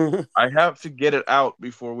 I have to get it out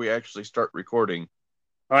before we actually start recording.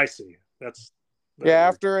 I see. That's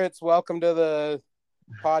after it's welcome to the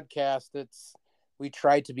podcast, we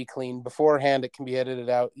try to be clean. Beforehand, it can be edited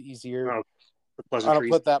out easier. Oh, I'll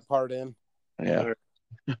put that part in. Yeah.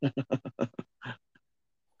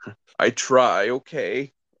 I try,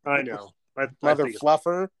 okay. I know. Mother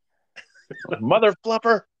fluffer. Mother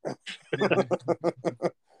fluffer.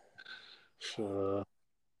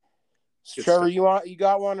 Trevor, you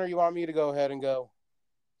got one, or you want me to go ahead and go?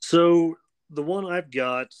 So the one I've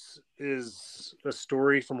got is a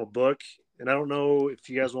story from a book, and I don't know if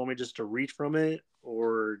you guys want me just to read from it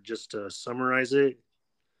or just to summarize it.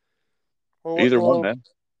 Either one, man.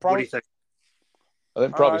 What do you think? I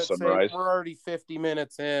think probably summarize. We're already 50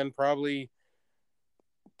 minutes in. Probably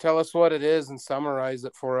tell us what it is and summarize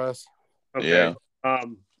it for us. Okay. Yeah.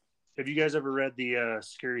 Have you guys ever read the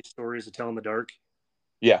Scary Stories to Tell in the Dark?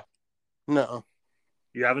 Yeah. No.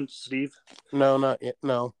 You haven't, Steve? No, not yet.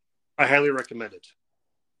 No. I highly recommend it.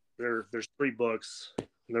 There's 3 books, and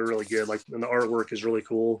they're really good. And the artwork is really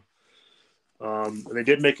cool. And they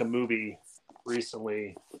did make a movie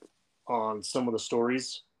recently on some of the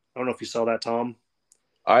stories. I don't know if you saw that, Tom.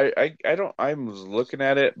 I don't. I was looking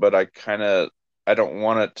at it, but I don't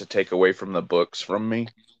want it to take away from the books from me.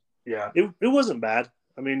 Yeah, it wasn't bad.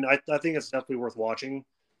 I mean, I think it's definitely worth watching,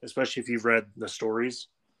 especially if you've read the stories.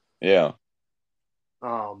 Yeah.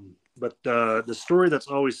 But the story that's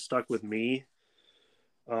always stuck with me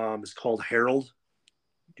is called Harold.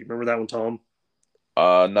 Do you remember that one, Tom?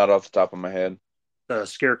 Not off the top of my head. The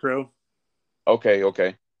Scarecrow.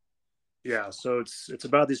 Okay. Yeah, so it's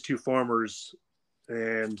about these 2 farmers,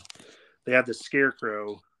 and they have this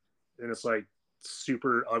scarecrow, and it's like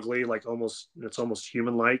super ugly, like it's almost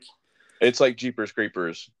human-like. It's like Jeepers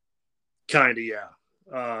Creepers. Kind of, yeah.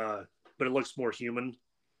 But it looks more human,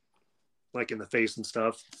 like in the face and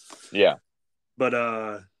stuff. Yeah.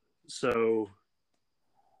 But so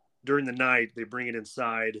during the night they bring it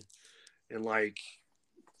inside, and they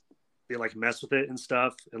mess with it and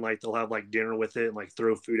stuff, and they'll have dinner with it and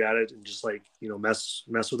throw food at it and just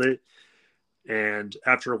mess with it. And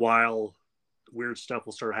after a while, weird stuff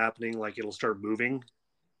will start happening. It'll start moving,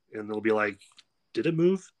 and they'll be like, did it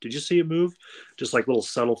move? Did you see it move? Just little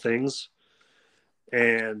subtle things.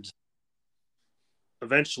 And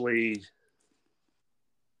eventually,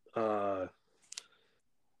 I'm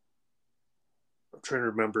trying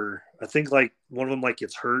to remember. I think one of them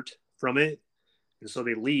gets hurt from it, and so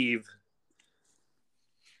they leave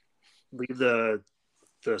the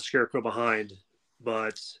scarecrow behind.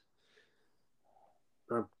 But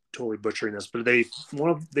I'm totally butchering this. But they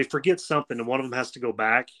forget something, and one of them has to go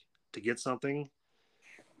back to get something.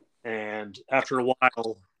 And after a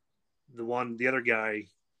while, the other guy,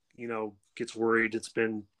 gets worried. It's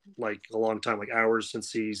been a long time, hours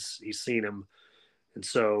since he's seen him. And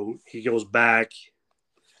so he goes back,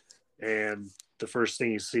 and the first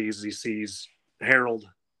thing he sees Harold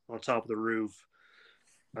on top of the roof,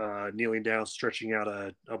 kneeling down, stretching out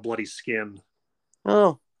a bloody skin.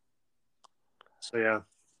 Oh. So, yeah.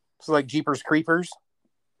 It's like Jeepers Creepers?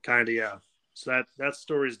 Kind of, yeah. So that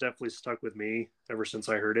story's definitely stuck with me ever since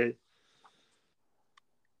I heard it.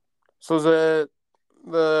 So it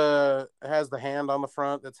has the hand on the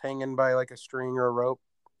front that's hanging by a string or a rope?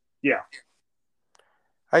 Yeah.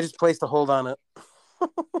 I just placed a hold on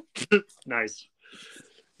it. Nice.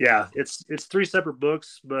 Yeah, it's 3 separate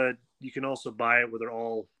books, but you can also buy it where they're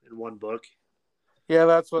all in one book. Yeah,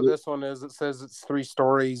 that's what this one is. It says it's 3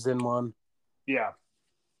 stories in one. Yeah.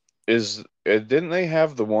 Didn't they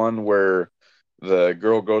have the one where the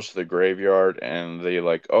girl goes to the graveyard and they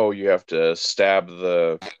like, oh, you have to stab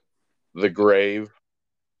the grave,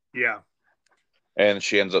 Yeah. and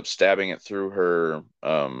she ends up stabbing it through her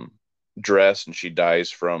dress and she dies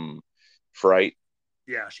from fright.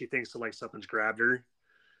 Yeah. She thinks that like something's grabbed her.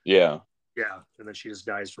 Yeah. Yeah. And then she just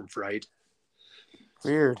dies from fright.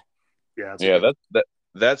 Weird. Yeah. Yeah,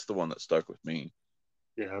 that's the one that stuck with me.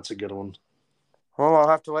 Yeah, that's a good one. Well, I'll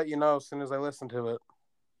have to let you know as soon as I listen to it.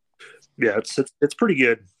 Yeah, it's pretty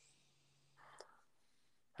good.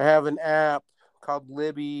 I have an app called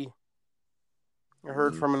Libby. I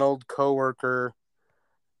heard from an old coworker.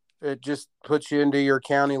 It just puts you into your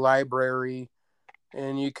county library,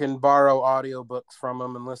 and you can borrow audiobooks from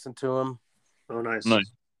them and listen to them. Oh, nice.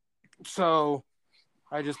 So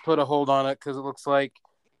I just put a hold on it because it looks like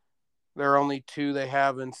there are only 2 they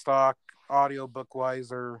have in stock,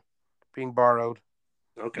 audiobook-wise, are being borrowed.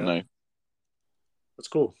 Okay. Nice. That's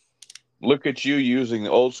cool. Look at you using the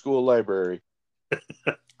old school library.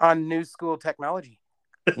 On new school technology.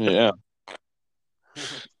 Yeah.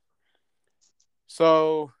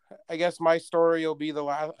 So I guess my story will be the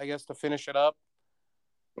last, I guess, to finish it up.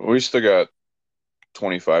 We still got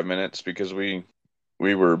 25 minutes because we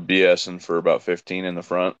were BSing for about 15 in the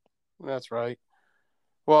front. That's right.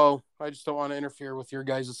 Well, I just don't want to interfere with your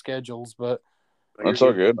guys' schedules, but that's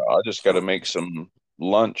all good. I just got to make some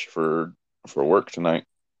lunch for work tonight.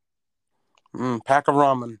 Pack of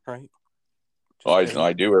ramen, right?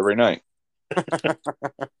 I do every night.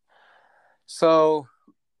 So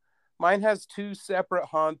mine has 2 separate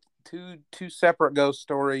two separate ghost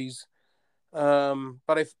stories.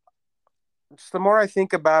 But the more I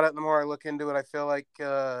think about it, the more I look into it, I feel like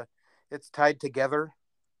it's tied together.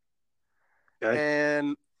 Okay.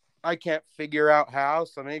 And I can't figure out how,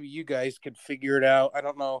 so maybe you guys could figure it out. I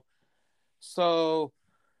don't know. So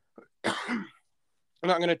I'm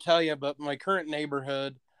not going to tell you, but my current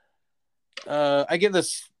neighborhood, I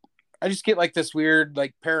just get like this weird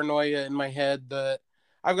like paranoia in my head that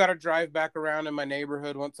I've got to drive back around in my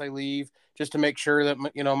neighborhood once I leave just to make sure that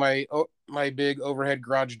my big overhead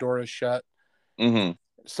garage door is shut. Mm-hmm.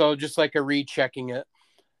 So just like a rechecking it.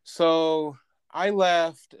 So I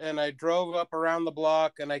left and I drove up around the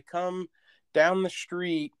block and I come down the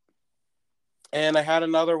street and I had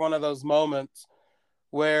another one of those moments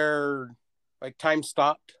where like time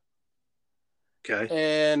stopped. Okay.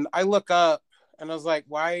 And I look up and I was like,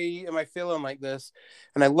 why am I feeling like this?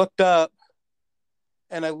 And I looked up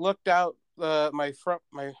and I looked out my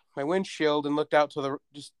windshield and looked out to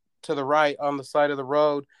the right on the side of the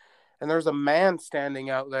road. And there's a man standing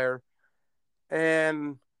out there.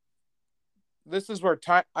 And this is where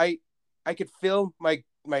I could feel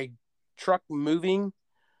my truck moving,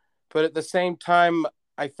 but at the same time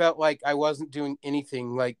I felt like I wasn't doing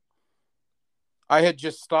anything. Like I had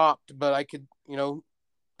just stopped, but I could, if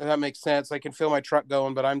that makes sense. I can feel my truck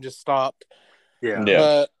going, but I'm just stopped. Yeah.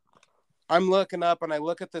 But I'm looking up and I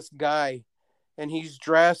look at this guy and he's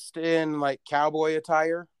dressed in like cowboy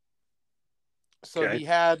attire. So Okay. he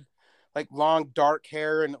had like long dark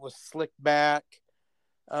hair and it was slicked back.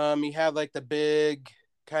 He had like the big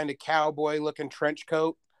kind of cowboy looking trench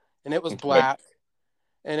coat and it was black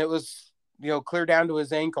and it was, clear down to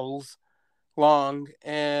his ankles long.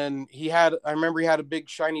 And I remember he had a big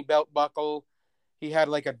shiny belt buckle. He had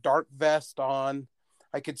like a dark vest on.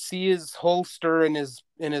 I could see his holster in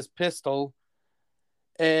his pistol.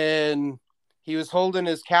 And he was holding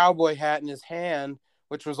his cowboy hat in his hand,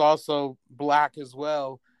 which was also black as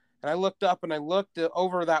well. And I looked up and I looked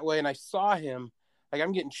over that way and I saw him. Like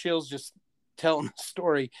I'm getting chills just telling the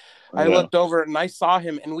story. I looked over and I saw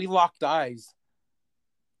him and we locked eyes.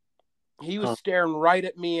 He was staring right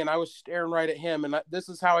at me and I was staring right at him. And this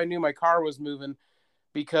is how I knew my car was moving,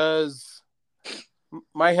 because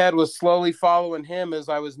my head was slowly following him as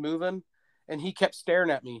I was moving and he kept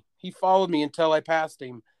staring at me. He followed me until I passed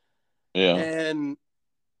him. Yeah. And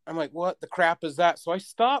I'm like, what the crap is that? So I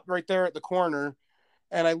stopped right there at the corner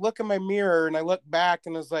and I look in my mirror and I look back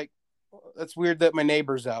and I was like, that's weird that my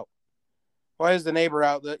neighbor's out. Why is the neighbor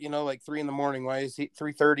out that, like 3 a.m? Why is he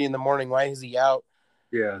 3:30 in the morning? Why is he out?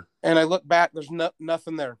 Yeah. And I look back, there's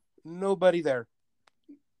nothing there. Nobody there.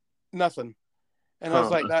 Nothing. And I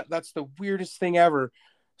was like, that's the weirdest thing ever.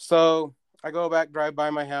 So I go back, drive by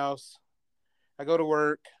my house. I go to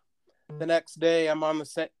work. The next day I'm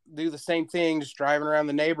do the same thing, just driving around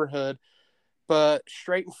the neighborhood. But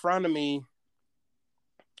straight in front of me,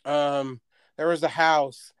 there was a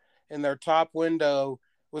house and their top window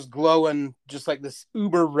was glowing just like this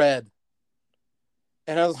uber red.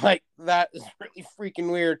 And I was like, that is really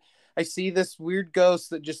freaking weird. I see this weird ghost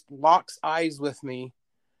that just locks eyes with me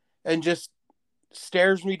and just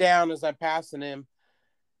stares me down as I'm passing him.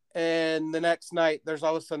 And the next night, there's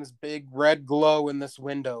all of a sudden this big red glow in this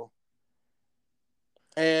window.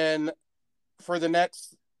 And for my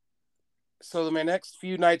next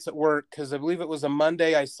few nights at work, because I believe it was a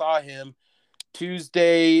Monday, I saw him.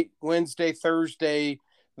 Tuesday, Wednesday, Thursday,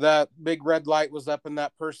 that big red light was up in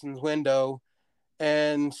that person's window.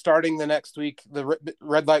 And starting the next week, the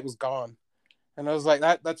red light was gone. And I was like,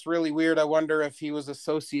 that's really weird. I wonder if he was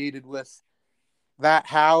associated with that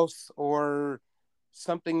house or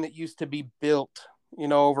something that used to be built,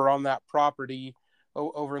 over on that property,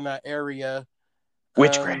 over in that area.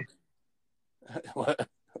 Witchcraft. What'd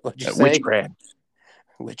you say?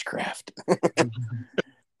 Witchcraft.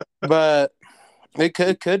 But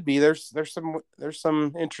it could be. There's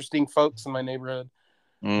some interesting folks in my neighborhood.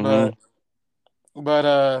 Mm-hmm. But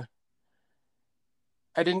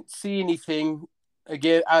I didn't see anything.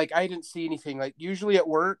 Again, I didn't see anything. Like, usually at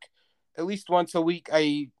work, at least once a week,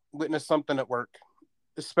 I witness something at work.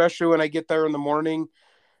 Especially when I get there in the morning,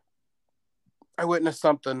 I witness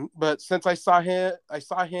something. But since I saw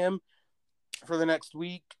him for the next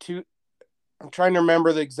week, I'm trying to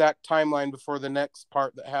remember the exact timeline before the next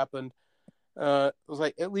part that happened. It was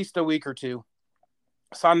like at least a week or two.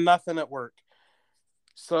 Saw nothing at work.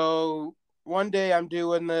 So one day I'm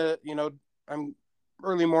doing I'm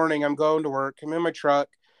early morning, I'm going to work. I'm in my truck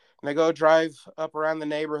and I go drive up around the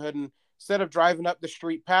neighborhood, and instead of driving up the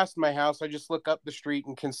street past my house, I just look up the street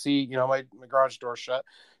and can see, my garage door shut.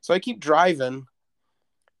 So I keep driving.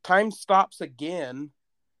 Time stops again.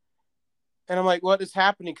 And I'm like, what is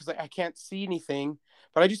happening? Because I can't see anything.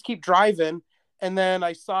 But I just keep driving. And then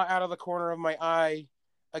I saw out of the corner of my eye,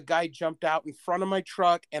 a guy jumped out in front of my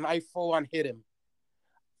truck, and I full on hit him.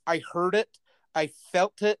 I heard it. I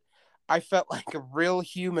felt it. I felt like a real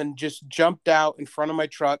human just jumped out in front of my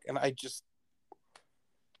truck, and I just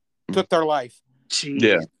took their life. Jeez.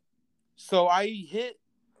 Yeah. So I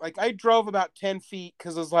drove about 10 feet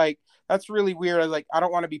because I was like, that's really weird. I was like, I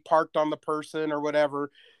don't want to be parked on the person or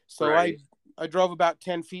whatever. So right. I drove about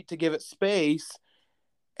 10 feet to give it space,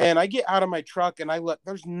 and I get out of my truck and I look,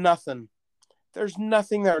 there's nothing. There's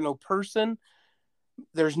nothing there. No person.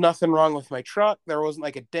 There's nothing wrong with my truck. There wasn't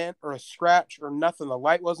like a dent or a scratch or nothing. The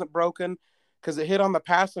light wasn't broken because it hit on the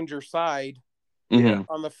passenger side,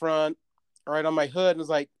 on the front, right on my hood. And it was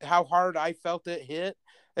like how hard I felt it hit.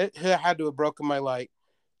 It had to have broken my light.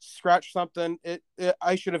 Scratched something.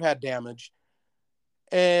 I should have had damage.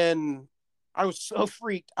 And I was so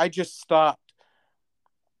freaked. I just stopped.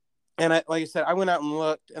 And like I said, I went out and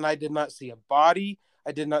looked, and I did not see a body.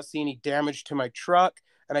 I did not see any damage to my truck.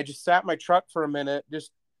 And I just sat in my truck for a minute, just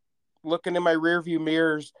looking in my rearview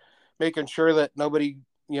mirrors, making sure that nobody,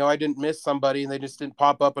 I didn't miss somebody and they just didn't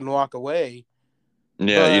pop up and walk away.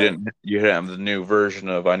 Yeah, you didn't have the new version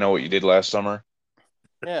of I Know What You Did Last Summer.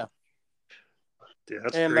 Yeah. Yeah,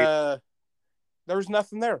 that's and great. There was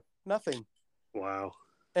nothing there. Nothing. Wow.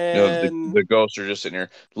 And the ghosts are just sitting here.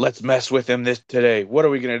 Let's mess with him today. What are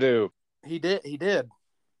we gonna do? He did.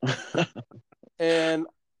 And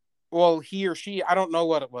well, he or she, I don't know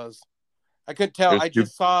what it was. I couldn't tell. I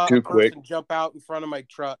just saw a person jump out in front of my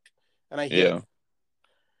truck, and I hit him.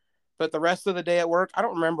 But the rest of the day at work, I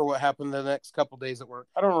don't remember what happened the next couple of days at work.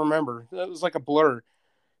 I don't remember. It was like a blur.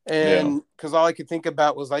 And because all I could think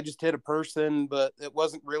about was I just hit a person, but it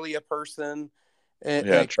wasn't really a person. And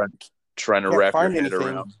trying to wrap your head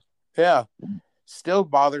around. Yeah. Still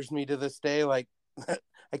bothers me to this day. Like,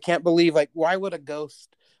 I can't believe, like, why would a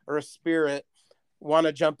ghost or a spirit want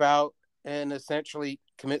to jump out and essentially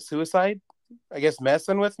commit suicide? I guess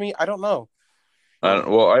messing with me. I don't know.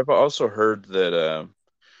 Well, I've also heard that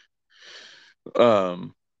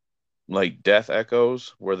like death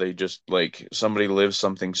echoes, where they just like somebody lives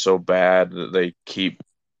something so bad that they keep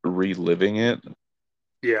reliving it.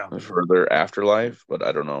 Yeah. For their afterlife, but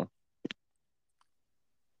I don't know.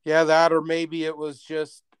 Yeah, that, or maybe it was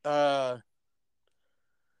just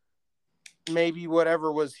maybe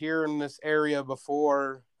whatever was here in this area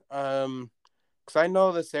before. Because I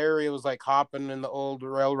know this area was like hopping in the old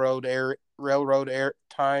railroad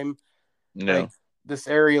time. No. Like, this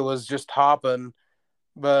area was just hopping,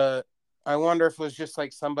 but I wonder if it was just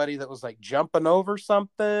like somebody that was like jumping over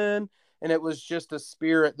something, and it was just a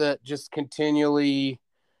spirit that just continually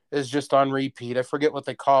is just on repeat. I forget what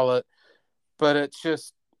they call it, but it's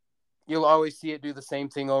just, you'll always see it do the same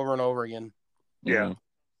thing over and over again. Yeah.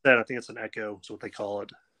 Mm-hmm. I think it's an echo. Is what they call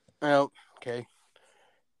it. Oh, okay.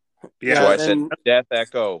 Yeah, so I said death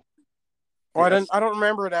echo. Well, I don't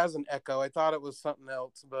remember it as an echo. I thought it was something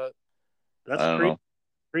else, but that's pretty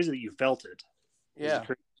Crazy that you felt it. Yeah.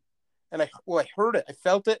 And I heard it. I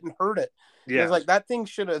felt it and heard it. Yeah. It was like that thing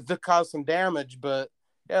should have caused some damage, but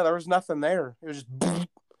yeah, there was nothing there. It was just.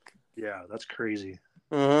 Yeah, that's crazy.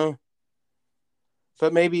 But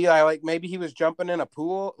maybe maybe he was jumping in a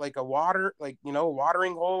pool, like a water, like a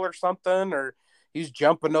watering hole or something, or he's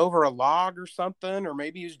jumping over a log or something, or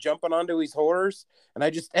maybe he's jumping onto his horse, and I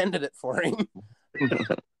just ended it for him.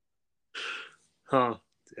 Huh?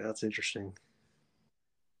 Yeah, that's interesting.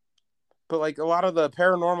 But like a lot of the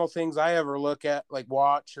paranormal things I ever look at, like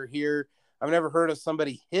watch or hear, I've never heard of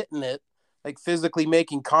somebody hitting it, like physically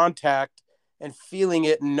making contact and feeling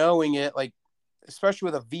it and knowing it, like especially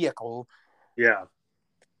with a vehicle. Yeah.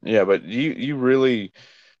 Yeah, but you really,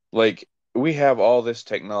 like, we have all this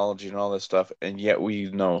technology and all this stuff, and yet we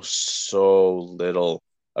know so little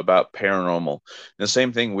about paranormal. And the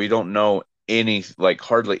same thing, we don't know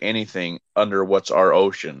hardly anything under what's our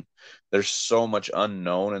ocean. There's so much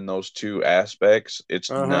unknown in those two aspects. It's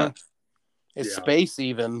nuts. It's space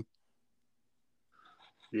even.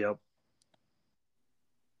 Yep.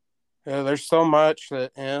 Yeah, there's so much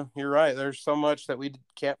that, you're right. There's so much that we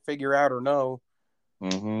can't figure out or know.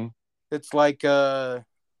 Mm-hmm. It's like, I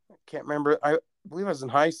can't remember. I believe I was in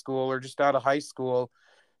high school or just out of high school.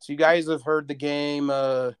 So you guys have heard the game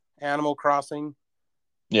Animal Crossing?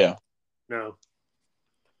 Yeah. No.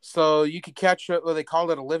 So you could catch what they called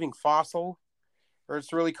it, a living fossil, or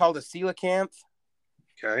it's really called a coelacanth.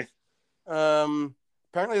 Okay.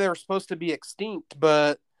 Apparently they were supposed to be extinct,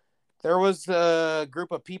 but there was a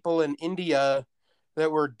group of people in India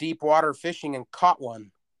that were deep water fishing and caught one.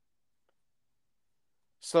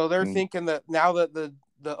 So they're thinking that now that the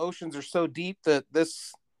oceans are so deep that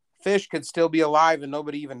this fish could still be alive and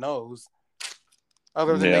nobody even knows.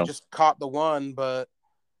 Other than they just caught the one, but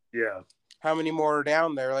yeah, how many more are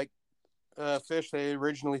down there? Like fish they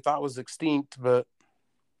originally thought was extinct, but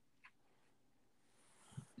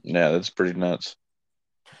yeah, that's pretty nuts.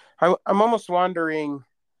 I'm almost wondering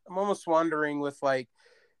with like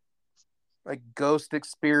ghost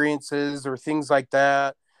experiences or things like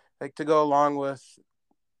that, like to go along with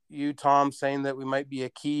you, Tom, saying that we might be a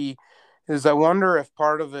key, is I wonder if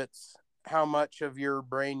part of it's how much of your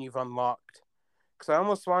brain you've unlocked. Because I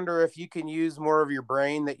almost wonder if you can use more of your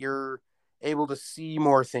brain, that you're able to see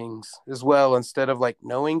more things as well instead of like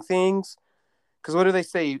knowing things. Because what do they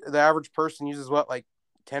say? The average person uses what, like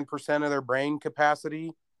 10% of their brain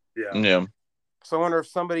capacity? Yeah. So I wonder if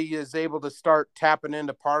somebody is able to start tapping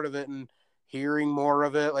into part of it and hearing more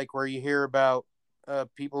of it, like where you hear about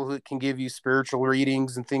people who can give you spiritual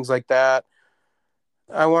readings and things like that.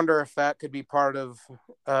 I wonder if that could be part of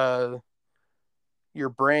your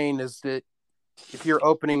brain, is that if you're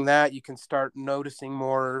opening that, you can start noticing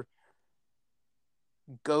more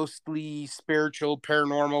ghostly, spiritual,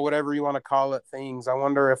 paranormal, whatever you want to call it, things. I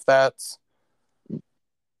wonder if that's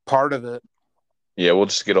part of it. Yeah, we'll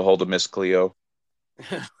just get a hold of Miss Cleo.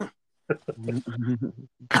 I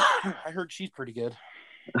heard she's pretty good.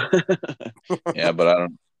 Yeah, but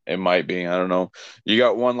it might be. I don't know. You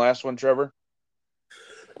got one last one, Trevor?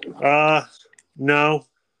 No.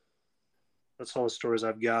 That's all the stories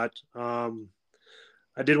I've got. I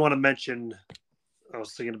did want to mention, I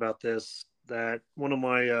was thinking about this, that one of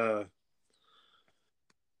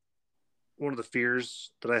the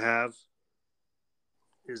fears that I have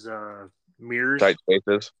is mirrors. Tight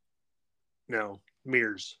spaces? No,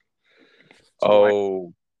 mirrors.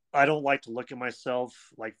 So I don't like to look at myself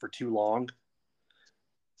like for too long,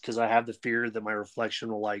 because I have the fear that my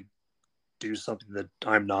reflection will like do something that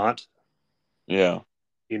I'm not. Yeah.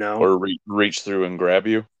 Or reach through and grab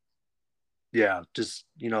you. Yeah, just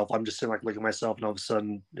if I'm just sitting like looking at myself and all of a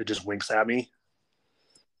sudden it just winks at me.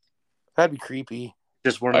 That'd be creepy.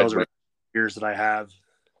 Just one of those fears that I have.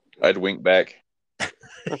 I'd wink back.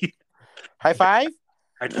 High five?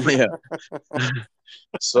 Yeah.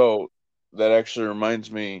 So that actually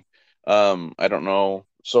reminds me, I don't know.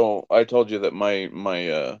 So I told you that my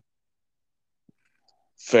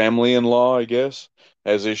family-in-law, I guess,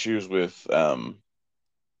 has issues with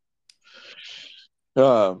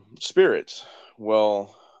spirits.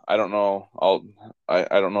 Well, I don't know.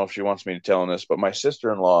 I don't know if she wants me to tell him this, but my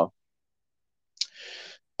sister-in-law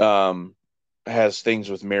has things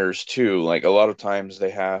with mirrors too. Like a lot of times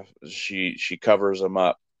she covers them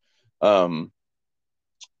up.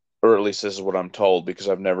 Or at least this is what I'm told, because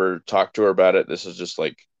I've never talked to her about it. This is just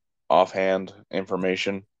like offhand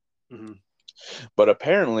information. Mm-hmm. But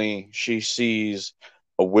apparently she sees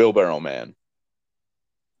a wheelbarrow man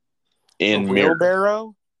in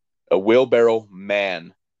wheelbarrow? A wheelbarrow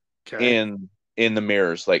man okay. in the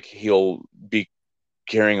mirrors. Like he'll be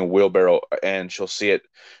carrying a wheelbarrow, and she'll see it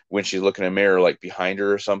when she's looking in a mirror, like behind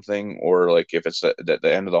her or something, or like if it's at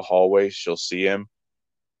the end of the hallway, she'll see him.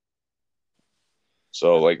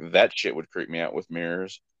 So like that shit would creep me out with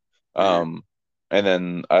mirrors. And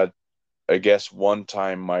then I guess one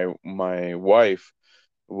time my wife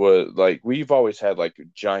was like, we've always had like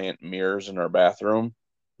giant mirrors in our bathroom.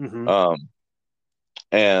 Mm-hmm.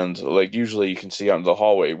 And like usually you can see out in the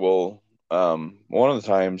hallway. Well, one of the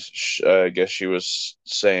times I guess she was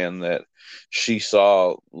saying that she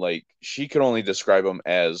saw, like, she could only describe him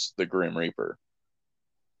as the Grim Reaper.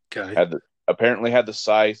 Okay. Apparently had the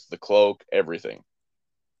scythe, the cloak, everything.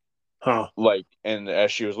 Huh. Like, and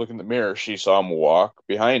as she was looking in the mirror, she saw him walk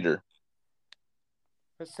behind her.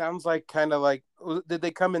 It sounds like kind of like, did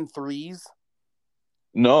they come in threes?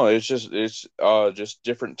 No, it's just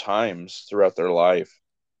different times throughout their life.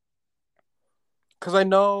 Because I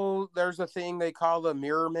know there's a thing they call the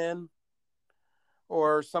mirror men,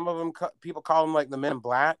 or some of them people call them like the Men in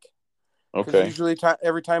Black. Because Okay. usually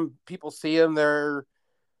every time people see them, they're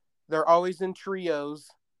always in trios,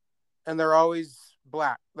 and they're always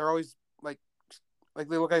black. They're always like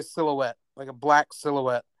they look like a silhouette, like a black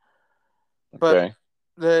silhouette. But Okay.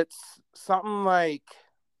 that's something like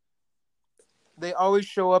they always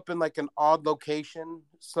show up in like an odd location.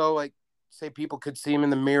 So like, say people could see them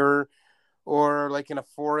in the mirror, or like in a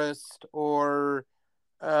forest, or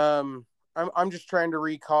I'm just trying to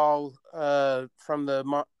recall from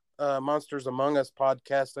the Monsters Among Us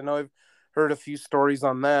podcast. I know I've heard a few stories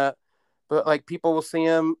on that, but like people will see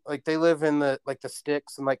them, like they live in the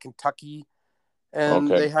sticks in like Kentucky, and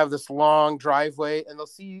Okay. they have this long driveway, and they'll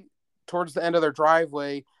see towards the end of their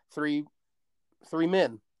driveway three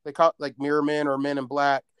men. They call it like mirror men or Men in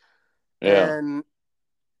Black, Yeah. and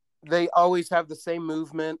they always have the same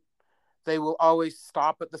movement. They will always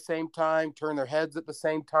stop at the same time, turn their heads at the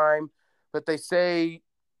same time. But they say,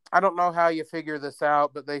 I don't know how you figure this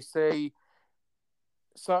out, but they say,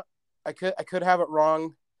 so I could have it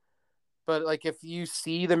wrong, but like if you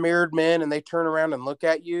see the mirrored men and they turn around and look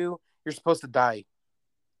at you, you're supposed to die.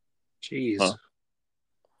 Jeez. Huh.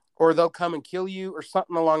 Or they'll come and kill you, or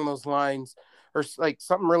something along those lines, or like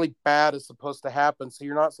something really bad is supposed to happen. So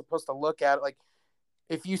you're not supposed to look at it. Like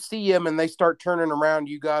if you see them and they start turning around,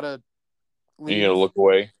 you gotta leave, You gotta look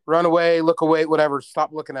away. run away, look away, whatever.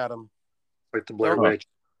 Stop looking at them. Like the Blair Don't- Witch.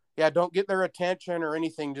 Yeah, don't get their attention or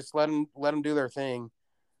anything. Just let them do their thing.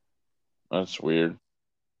 That's weird.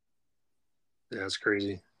 Yeah, it's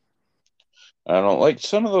crazy. I don't like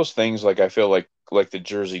some of those things. Like I feel like the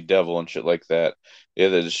Jersey Devil and shit like that.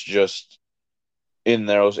 It is just in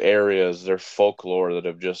those areas, they're folklore that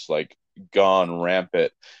have just like gone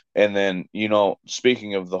rampant. And then,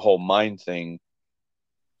 speaking of the whole mind thing,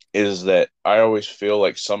 is that I always feel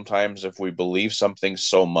like sometimes if we believe something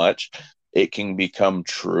so much, it can become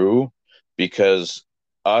true, because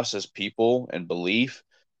us as people and belief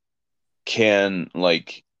can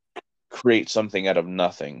like create something out of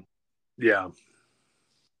nothing. Yeah.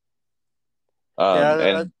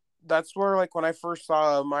 And That's where, like, when I first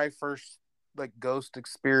saw my first like ghost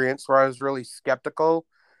experience, where I was really skeptical,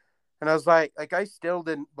 and I was like I still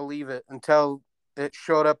didn't believe it until it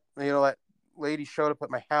showed up. That lady showed up at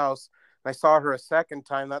my house, and I saw her a second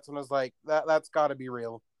time. That's when I was like, that's got to be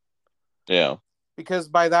real. yeah, Because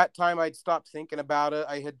by that time I'd stopped thinking about it.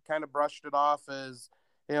 I had kind of brushed it off as,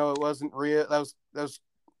 it wasn't real. That was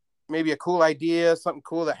maybe a cool idea, something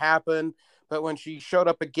cool that happened. But when she showed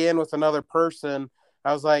up again with another person,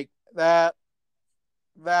 I was like, that's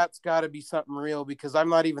got to be something real, because I'm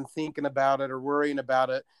not even thinking about it or worrying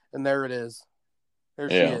about it. And there it is. There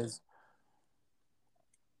she yeah. is.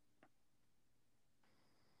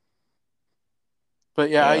 But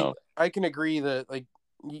yeah, Yeah. I can agree that like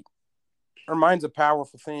our mind's a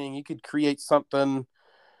powerful thing. You could create something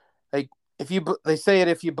like, they say it,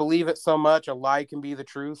 if you believe it so much, a lie can be the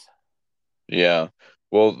truth. Yeah.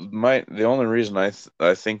 Well, the only reason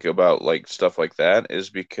I think about like stuff like that is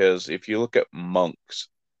because if you look at monks,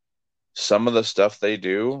 some of the stuff they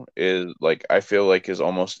do is like I feel like is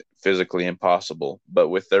almost physically impossible, but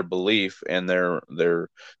with their belief and their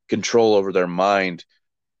control over their mind,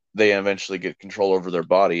 they eventually get control over their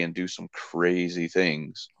body and do some crazy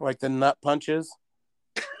things. Like the nut punches.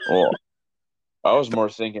 Well, I was more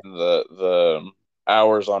thinking the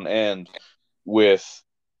hours on end with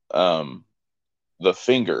the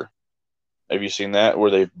finger. Have you seen that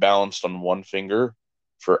where they've balanced on one finger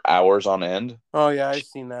for hours on end? Oh yeah, I've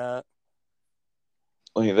seen that.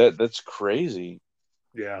 Like that's crazy.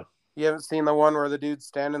 Yeah. You haven't seen the one where the dude's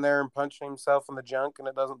standing there and punching himself in the junk and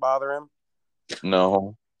it doesn't bother him?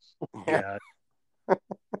 No. Yeah.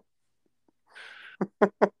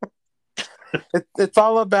 It's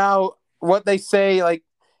all about what they say. Like,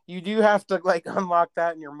 you do have to like unlock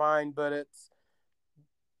that in your mind, but it's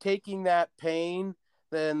taking that pain,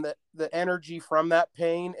 then the energy from that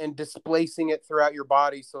pain and displacing it throughout your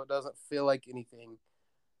body so it doesn't feel like anything.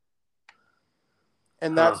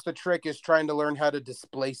 And that's the trick, is trying to learn how to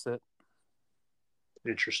displace it.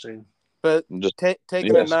 Interesting. But Just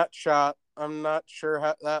taking a nut shot, I'm not sure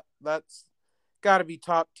how that's got to be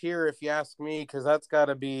top tier if you ask me, because that's got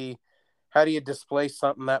to be, how do you displace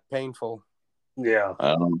something that painful? Yeah.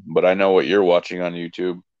 But I know what you're watching on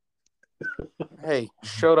YouTube. Hey,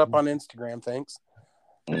 showed up on Instagram, thanks.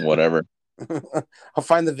 Whatever. I'll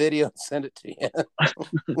find the video and send it to you.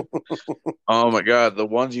 Oh my God, the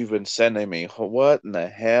ones you've been sending me. What in the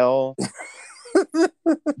hell?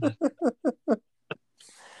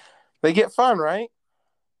 They get fun, right?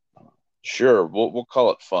 Sure, we'll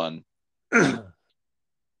call it fun. I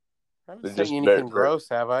haven't sent you anything gross,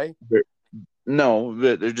 have I? No,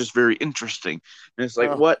 they're just very interesting. And it's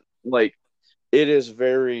like, what? Like, it is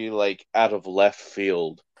very, like, out of left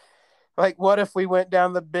field. Like, what if we went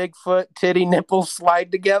down the Bigfoot titty nipple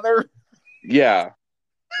slide together? Yeah.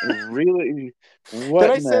 Really? What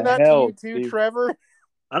Did I send that to you too, Steve? Trevor?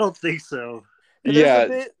 I don't think so.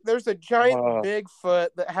 There's a giant Bigfoot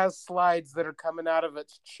that has slides that are coming out of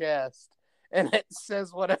its chest. And it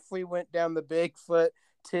says, what if we went down the Bigfoot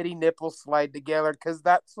titty nipple slide together? Because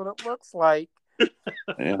that's what it looks like.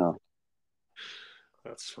 Yeah.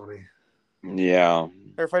 That's funny. Yeah.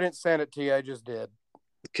 Or if I didn't send it to you, I just did.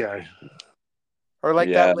 Okay. Or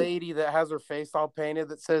like that lady that has her face all painted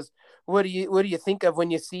that says, what do you think of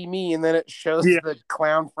when you see me? And then it shows the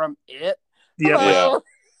clown from It. Yeah.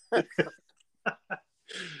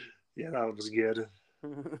 Yeah, that was good.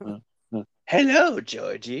 Hello,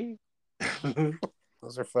 Georgie.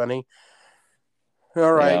 Those are funny.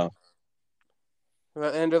 All right.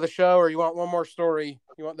 The end of the show, or you want one more story?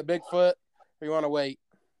 You want the Bigfoot, or you want to wait?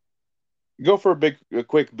 Go for a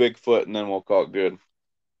quick Bigfoot, and then we'll call it good.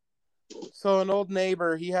 So an old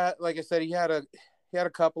neighbor, he had, like I said, he had a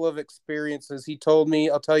couple of experiences. He told me,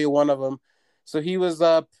 I'll tell you one of them. So he was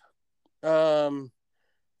up,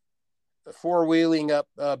 four-wheeling up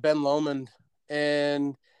Ben Lomond,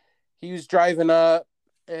 and he was driving up,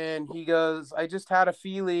 and he goes, I just had a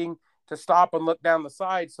feeling to stop and look down the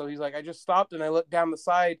side. So he's like, I just stopped and I looked down the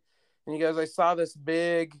side, and he goes, I saw this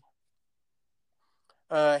big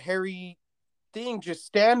hairy thing just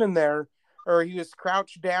standing there, or he was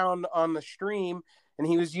crouched down on the stream, and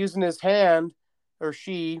he was using his hand, or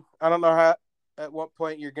she, I don't know how, at what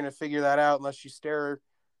point you're going to figure that out unless you stare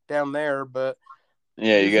down there, but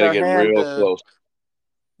yeah, you got to get real close.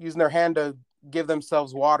 Using their hand to give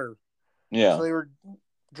themselves water. Yeah. So they were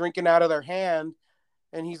drinking out of their hand,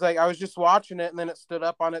 and he's like, I was just watching it, and then it stood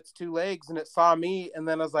up on its two legs, and it saw me, and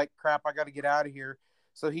then I was like, crap, I got to get out of here.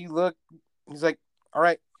 So he looked, he's like, all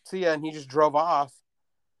right, see ya, and he just drove off.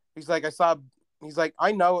 He's like,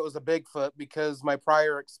 I know it was a Bigfoot because my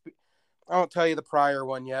prior I won't tell you the prior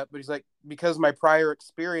one yet, but he's like, because my prior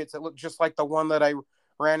experience, it looked just like the one that I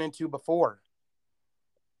ran into before.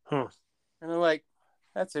 Huh. And I'm like,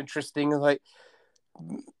 that's interesting. Like,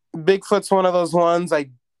 Bigfoot's one of those ones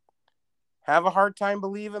I have a hard time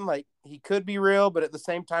believing. Like, he could be real, but at the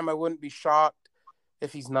same time, I wouldn't be shocked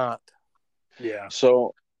if he's not. Yeah.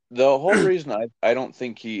 So the whole reason I don't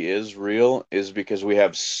think he is real is because we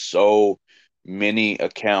have so many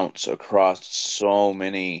accounts across so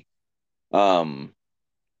many mountain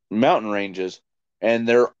ranges, and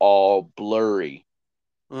they're all blurry.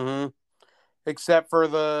 Mm-hmm. Except for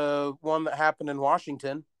the one that happened in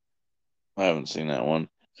Washington. I haven't seen that one,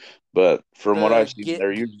 but from what I've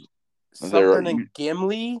seen, something in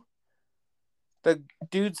Gimli. The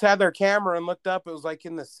dudes had their camera and looked up. It was like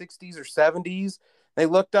in the 60s or 70s. They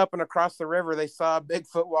looked up, and across the river, they saw a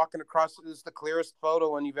Bigfoot walking across. It was the clearest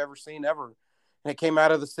photo one you've ever seen ever. And it came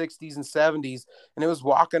out of the 60s and 70s. And it was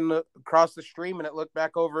walking across the stream, and it looked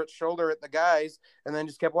back over its shoulder at the guys and then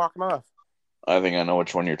just kept walking off. I think I know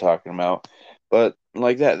which one you're talking about. But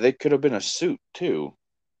like that, they could have been a suit, too.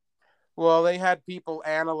 Well, they had people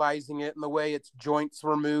analyzing it, and the way its joints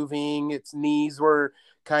were moving, its knees were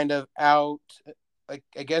kind of out. Like,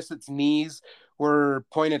 I guess its knees were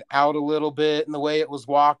pointed out a little bit, and the way it was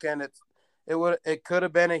walking, it could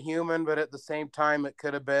have been a human, but at the same time, it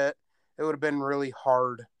would have been really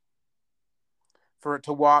hard for it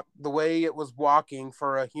to walk the way it was walking,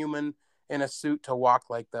 for a human in a suit to walk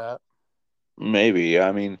like that. Maybe.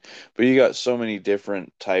 I mean, but you got so many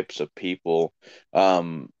different types of people.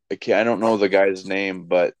 I don't know the guy's name,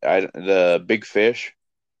 but the Big Fish,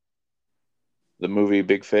 the movie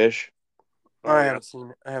Big Fish. I haven't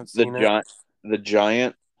seen it. The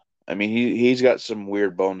giant. I mean, he's got some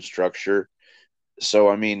weird bone structure. So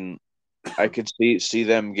I mean, I could see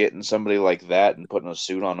them getting somebody like that and putting a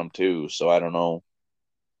suit on him too. So I don't know.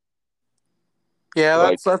 Yeah,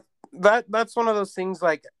 Like, that's one of those things.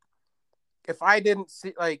 Like, if I didn't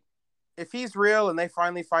see, like, if he's real and they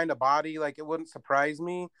finally find a body, like, it wouldn't surprise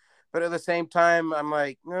me. But at the same time, I'm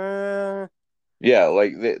like, yeah,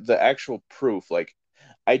 like the actual proof. Like,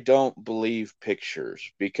 I don't believe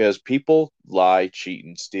pictures because people lie, cheat,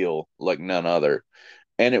 and steal like none other.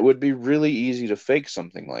 And it would be really easy to fake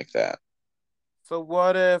something like that. So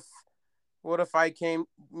what if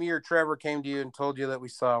me or Trevor came to you and told you that we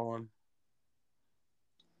saw one,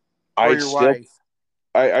 or I'd your still, wife?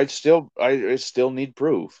 I still need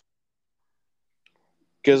proof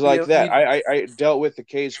because You'd be like that, you'd I dealt with the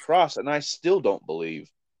K's cross and I still don't believe.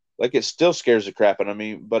 Like it still scares the crap out of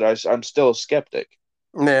me, but I'm still a skeptic.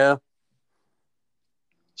 Yeah.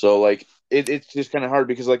 So like it's just kind of hard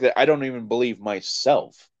because like that, I don't even believe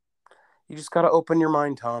myself. You just got to open your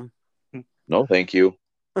mind, Tom. No, thank you.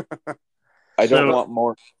 I don't So,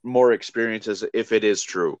 want more experiences if it is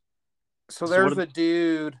true. So so there's what? a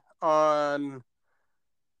dude on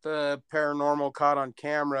the paranormal caught on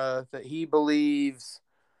camera that he believes.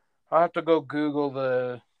 I'll have to go Google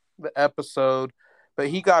the episode, but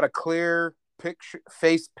he got a clear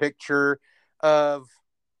face picture of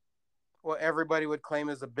what everybody would claim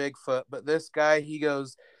as a Bigfoot. But this guy, he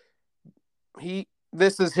goes, he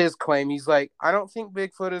this is his claim. He's like, I don't think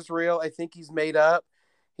Bigfoot is real. I think he's made up.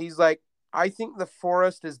 He's like, I think the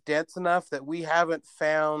forest is dense enough that we haven't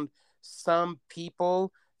found some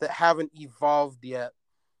people that haven't evolved yet.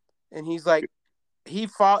 And he's like,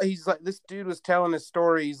 he's like, this dude was telling his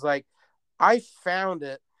story. He's like, I found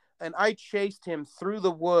it and I chased him through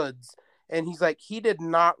the woods. And he's like, he did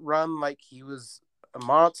not run like he was a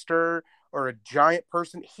monster or a giant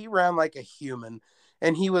person. He ran like a human.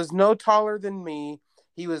 And he was no taller than me.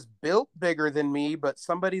 He was built bigger than me, but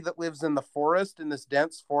somebody that lives in the forest, in this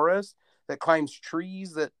dense forest, that climbs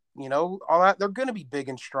trees, that, all that, they're going to be big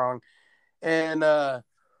and strong. And,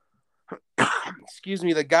 excuse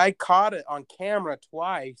me, the guy caught it on camera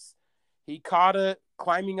twice. He caught it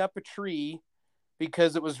climbing up a tree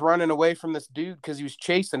because it was running away from this dude because he was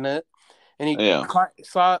chasing it. And he Yeah,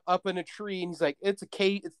 saw it up in a tree, and he's like, it's a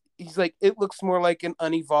cave. He's like, it looks more like an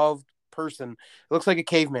unevolved person. It looks like a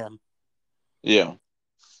caveman. yeah, And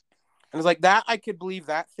it's like that. I could believe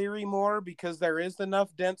that theory more because there is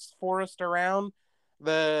enough dense forest around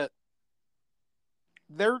that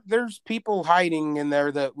there's people hiding in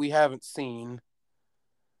there that we haven't seen.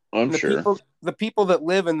 I'm And the sure. people that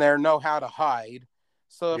live in there know how to hide.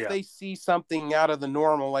 So if Yeah, they see something out of the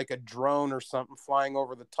normal, like a drone or something flying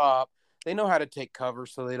over the top, they know how to take cover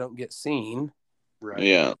so they don't get seen. right.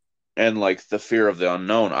 Yeah, and like the fear of the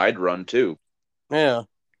unknown, I'd run too. Yeah.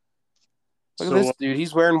 Look at So, this dude.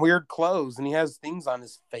 He's wearing weird clothes and he has things on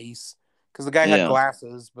his face because the guy had Yeah.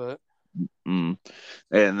 glasses. But Mm.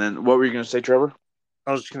 And then what were you gonna say, Trevor?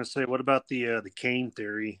 I was just gonna say, what about the Cain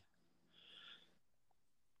theory?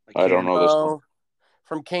 Like I don't Cain, know this one.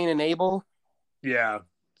 from Cain and Abel. yeah,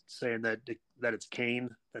 saying that it's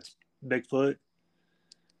Cain that's Bigfoot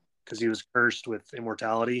because he was cursed with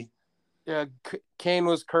immortality. Yeah, Cain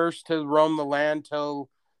was cursed to roam the land till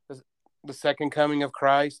the second coming of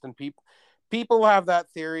Christ, and people have that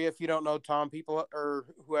theory. If you don't know, Tom, people or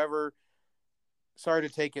whoever, sorry to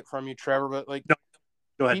take it from you, Trevor, but like No,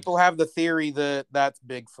 go ahead. people have the theory that that's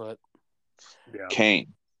Bigfoot. Yeah,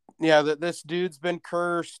 Cain. Yeah, that this dude's been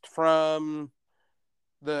cursed from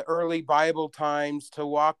the early Bible times to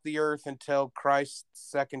walk the earth until Christ's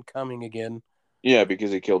second coming again. Yeah,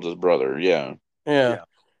 because he killed his brother. Yeah. Yeah.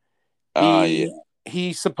 yeah, Yeah.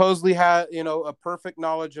 He supposedly had, a perfect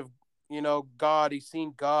knowledge of, God. He's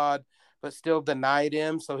seen God, but still denied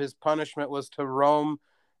him. So his punishment was to roam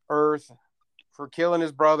earth for killing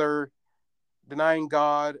his brother, denying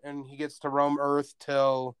God, and he gets to roam earth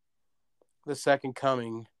till the second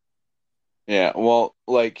coming. Yeah. Well,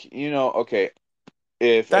 like, okay,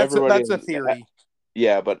 if everybody That's a theory.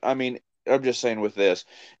 yeah, but I mean, I'm just saying with this,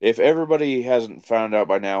 if everybody hasn't found out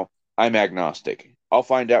by now, I'm agnostic. I'll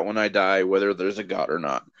find out when I die whether there's a God or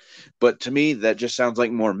not. But to me, that just sounds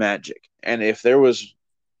like more magic. And if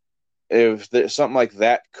something like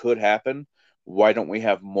that could happen, why don't we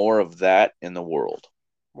have more of that in the world?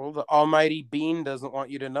 Well, the Almighty Being doesn't want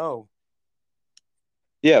you to know.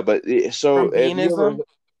 Yeah, but so From have you ever Beanism?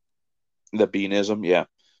 the beanism? Yeah,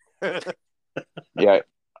 yeah.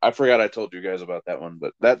 I forgot I told you guys about that one,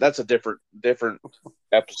 but that's a different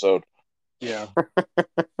episode. yeah,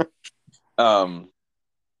 Um,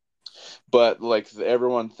 but like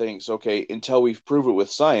everyone thinks, okay, until we prove it with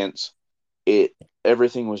science, it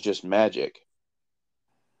everything was just magic.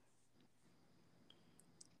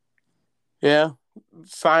 Yeah.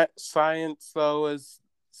 Science, though, is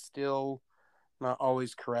still not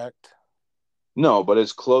always correct. No, but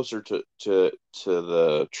it's closer to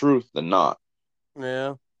the truth than not.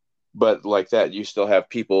 Yeah. But like that, you still have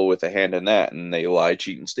people with a hand in that, and they lie,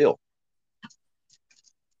 cheat, and steal.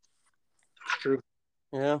 True.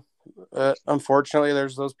 Yeah. Unfortunately,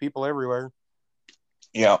 there's those people everywhere.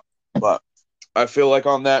 Yeah, but I feel like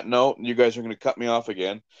on that note, you guys are going to cut me off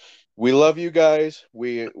again. We love you guys.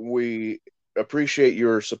 We appreciate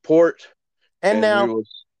your support, And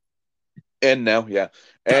now, yeah,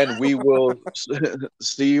 and we will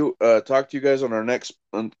see you. Talk to you guys on our next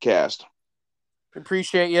cast.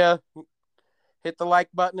 appreciate you. Hit the like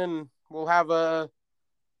button, and we'll have a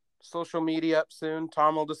social media up soon.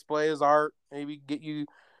 Tom will display his art. Maybe get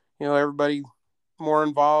everybody more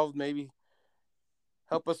involved. Maybe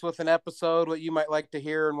help us with an episode, what you might like to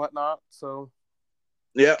hear and whatnot. So,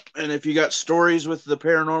 yeah, and if you got stories with the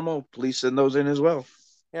paranormal, please send those in as well.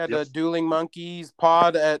 yeah, the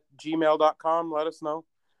duelingmonkeys@gmail.com. Let us know.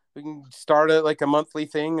 We can start it like a monthly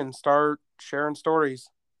thing and start sharing stories.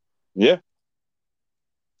 Yeah.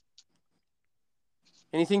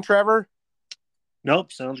 Anything, Trevor?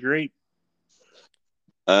 Nope, sounds great.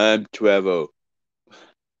 I'm Trevo.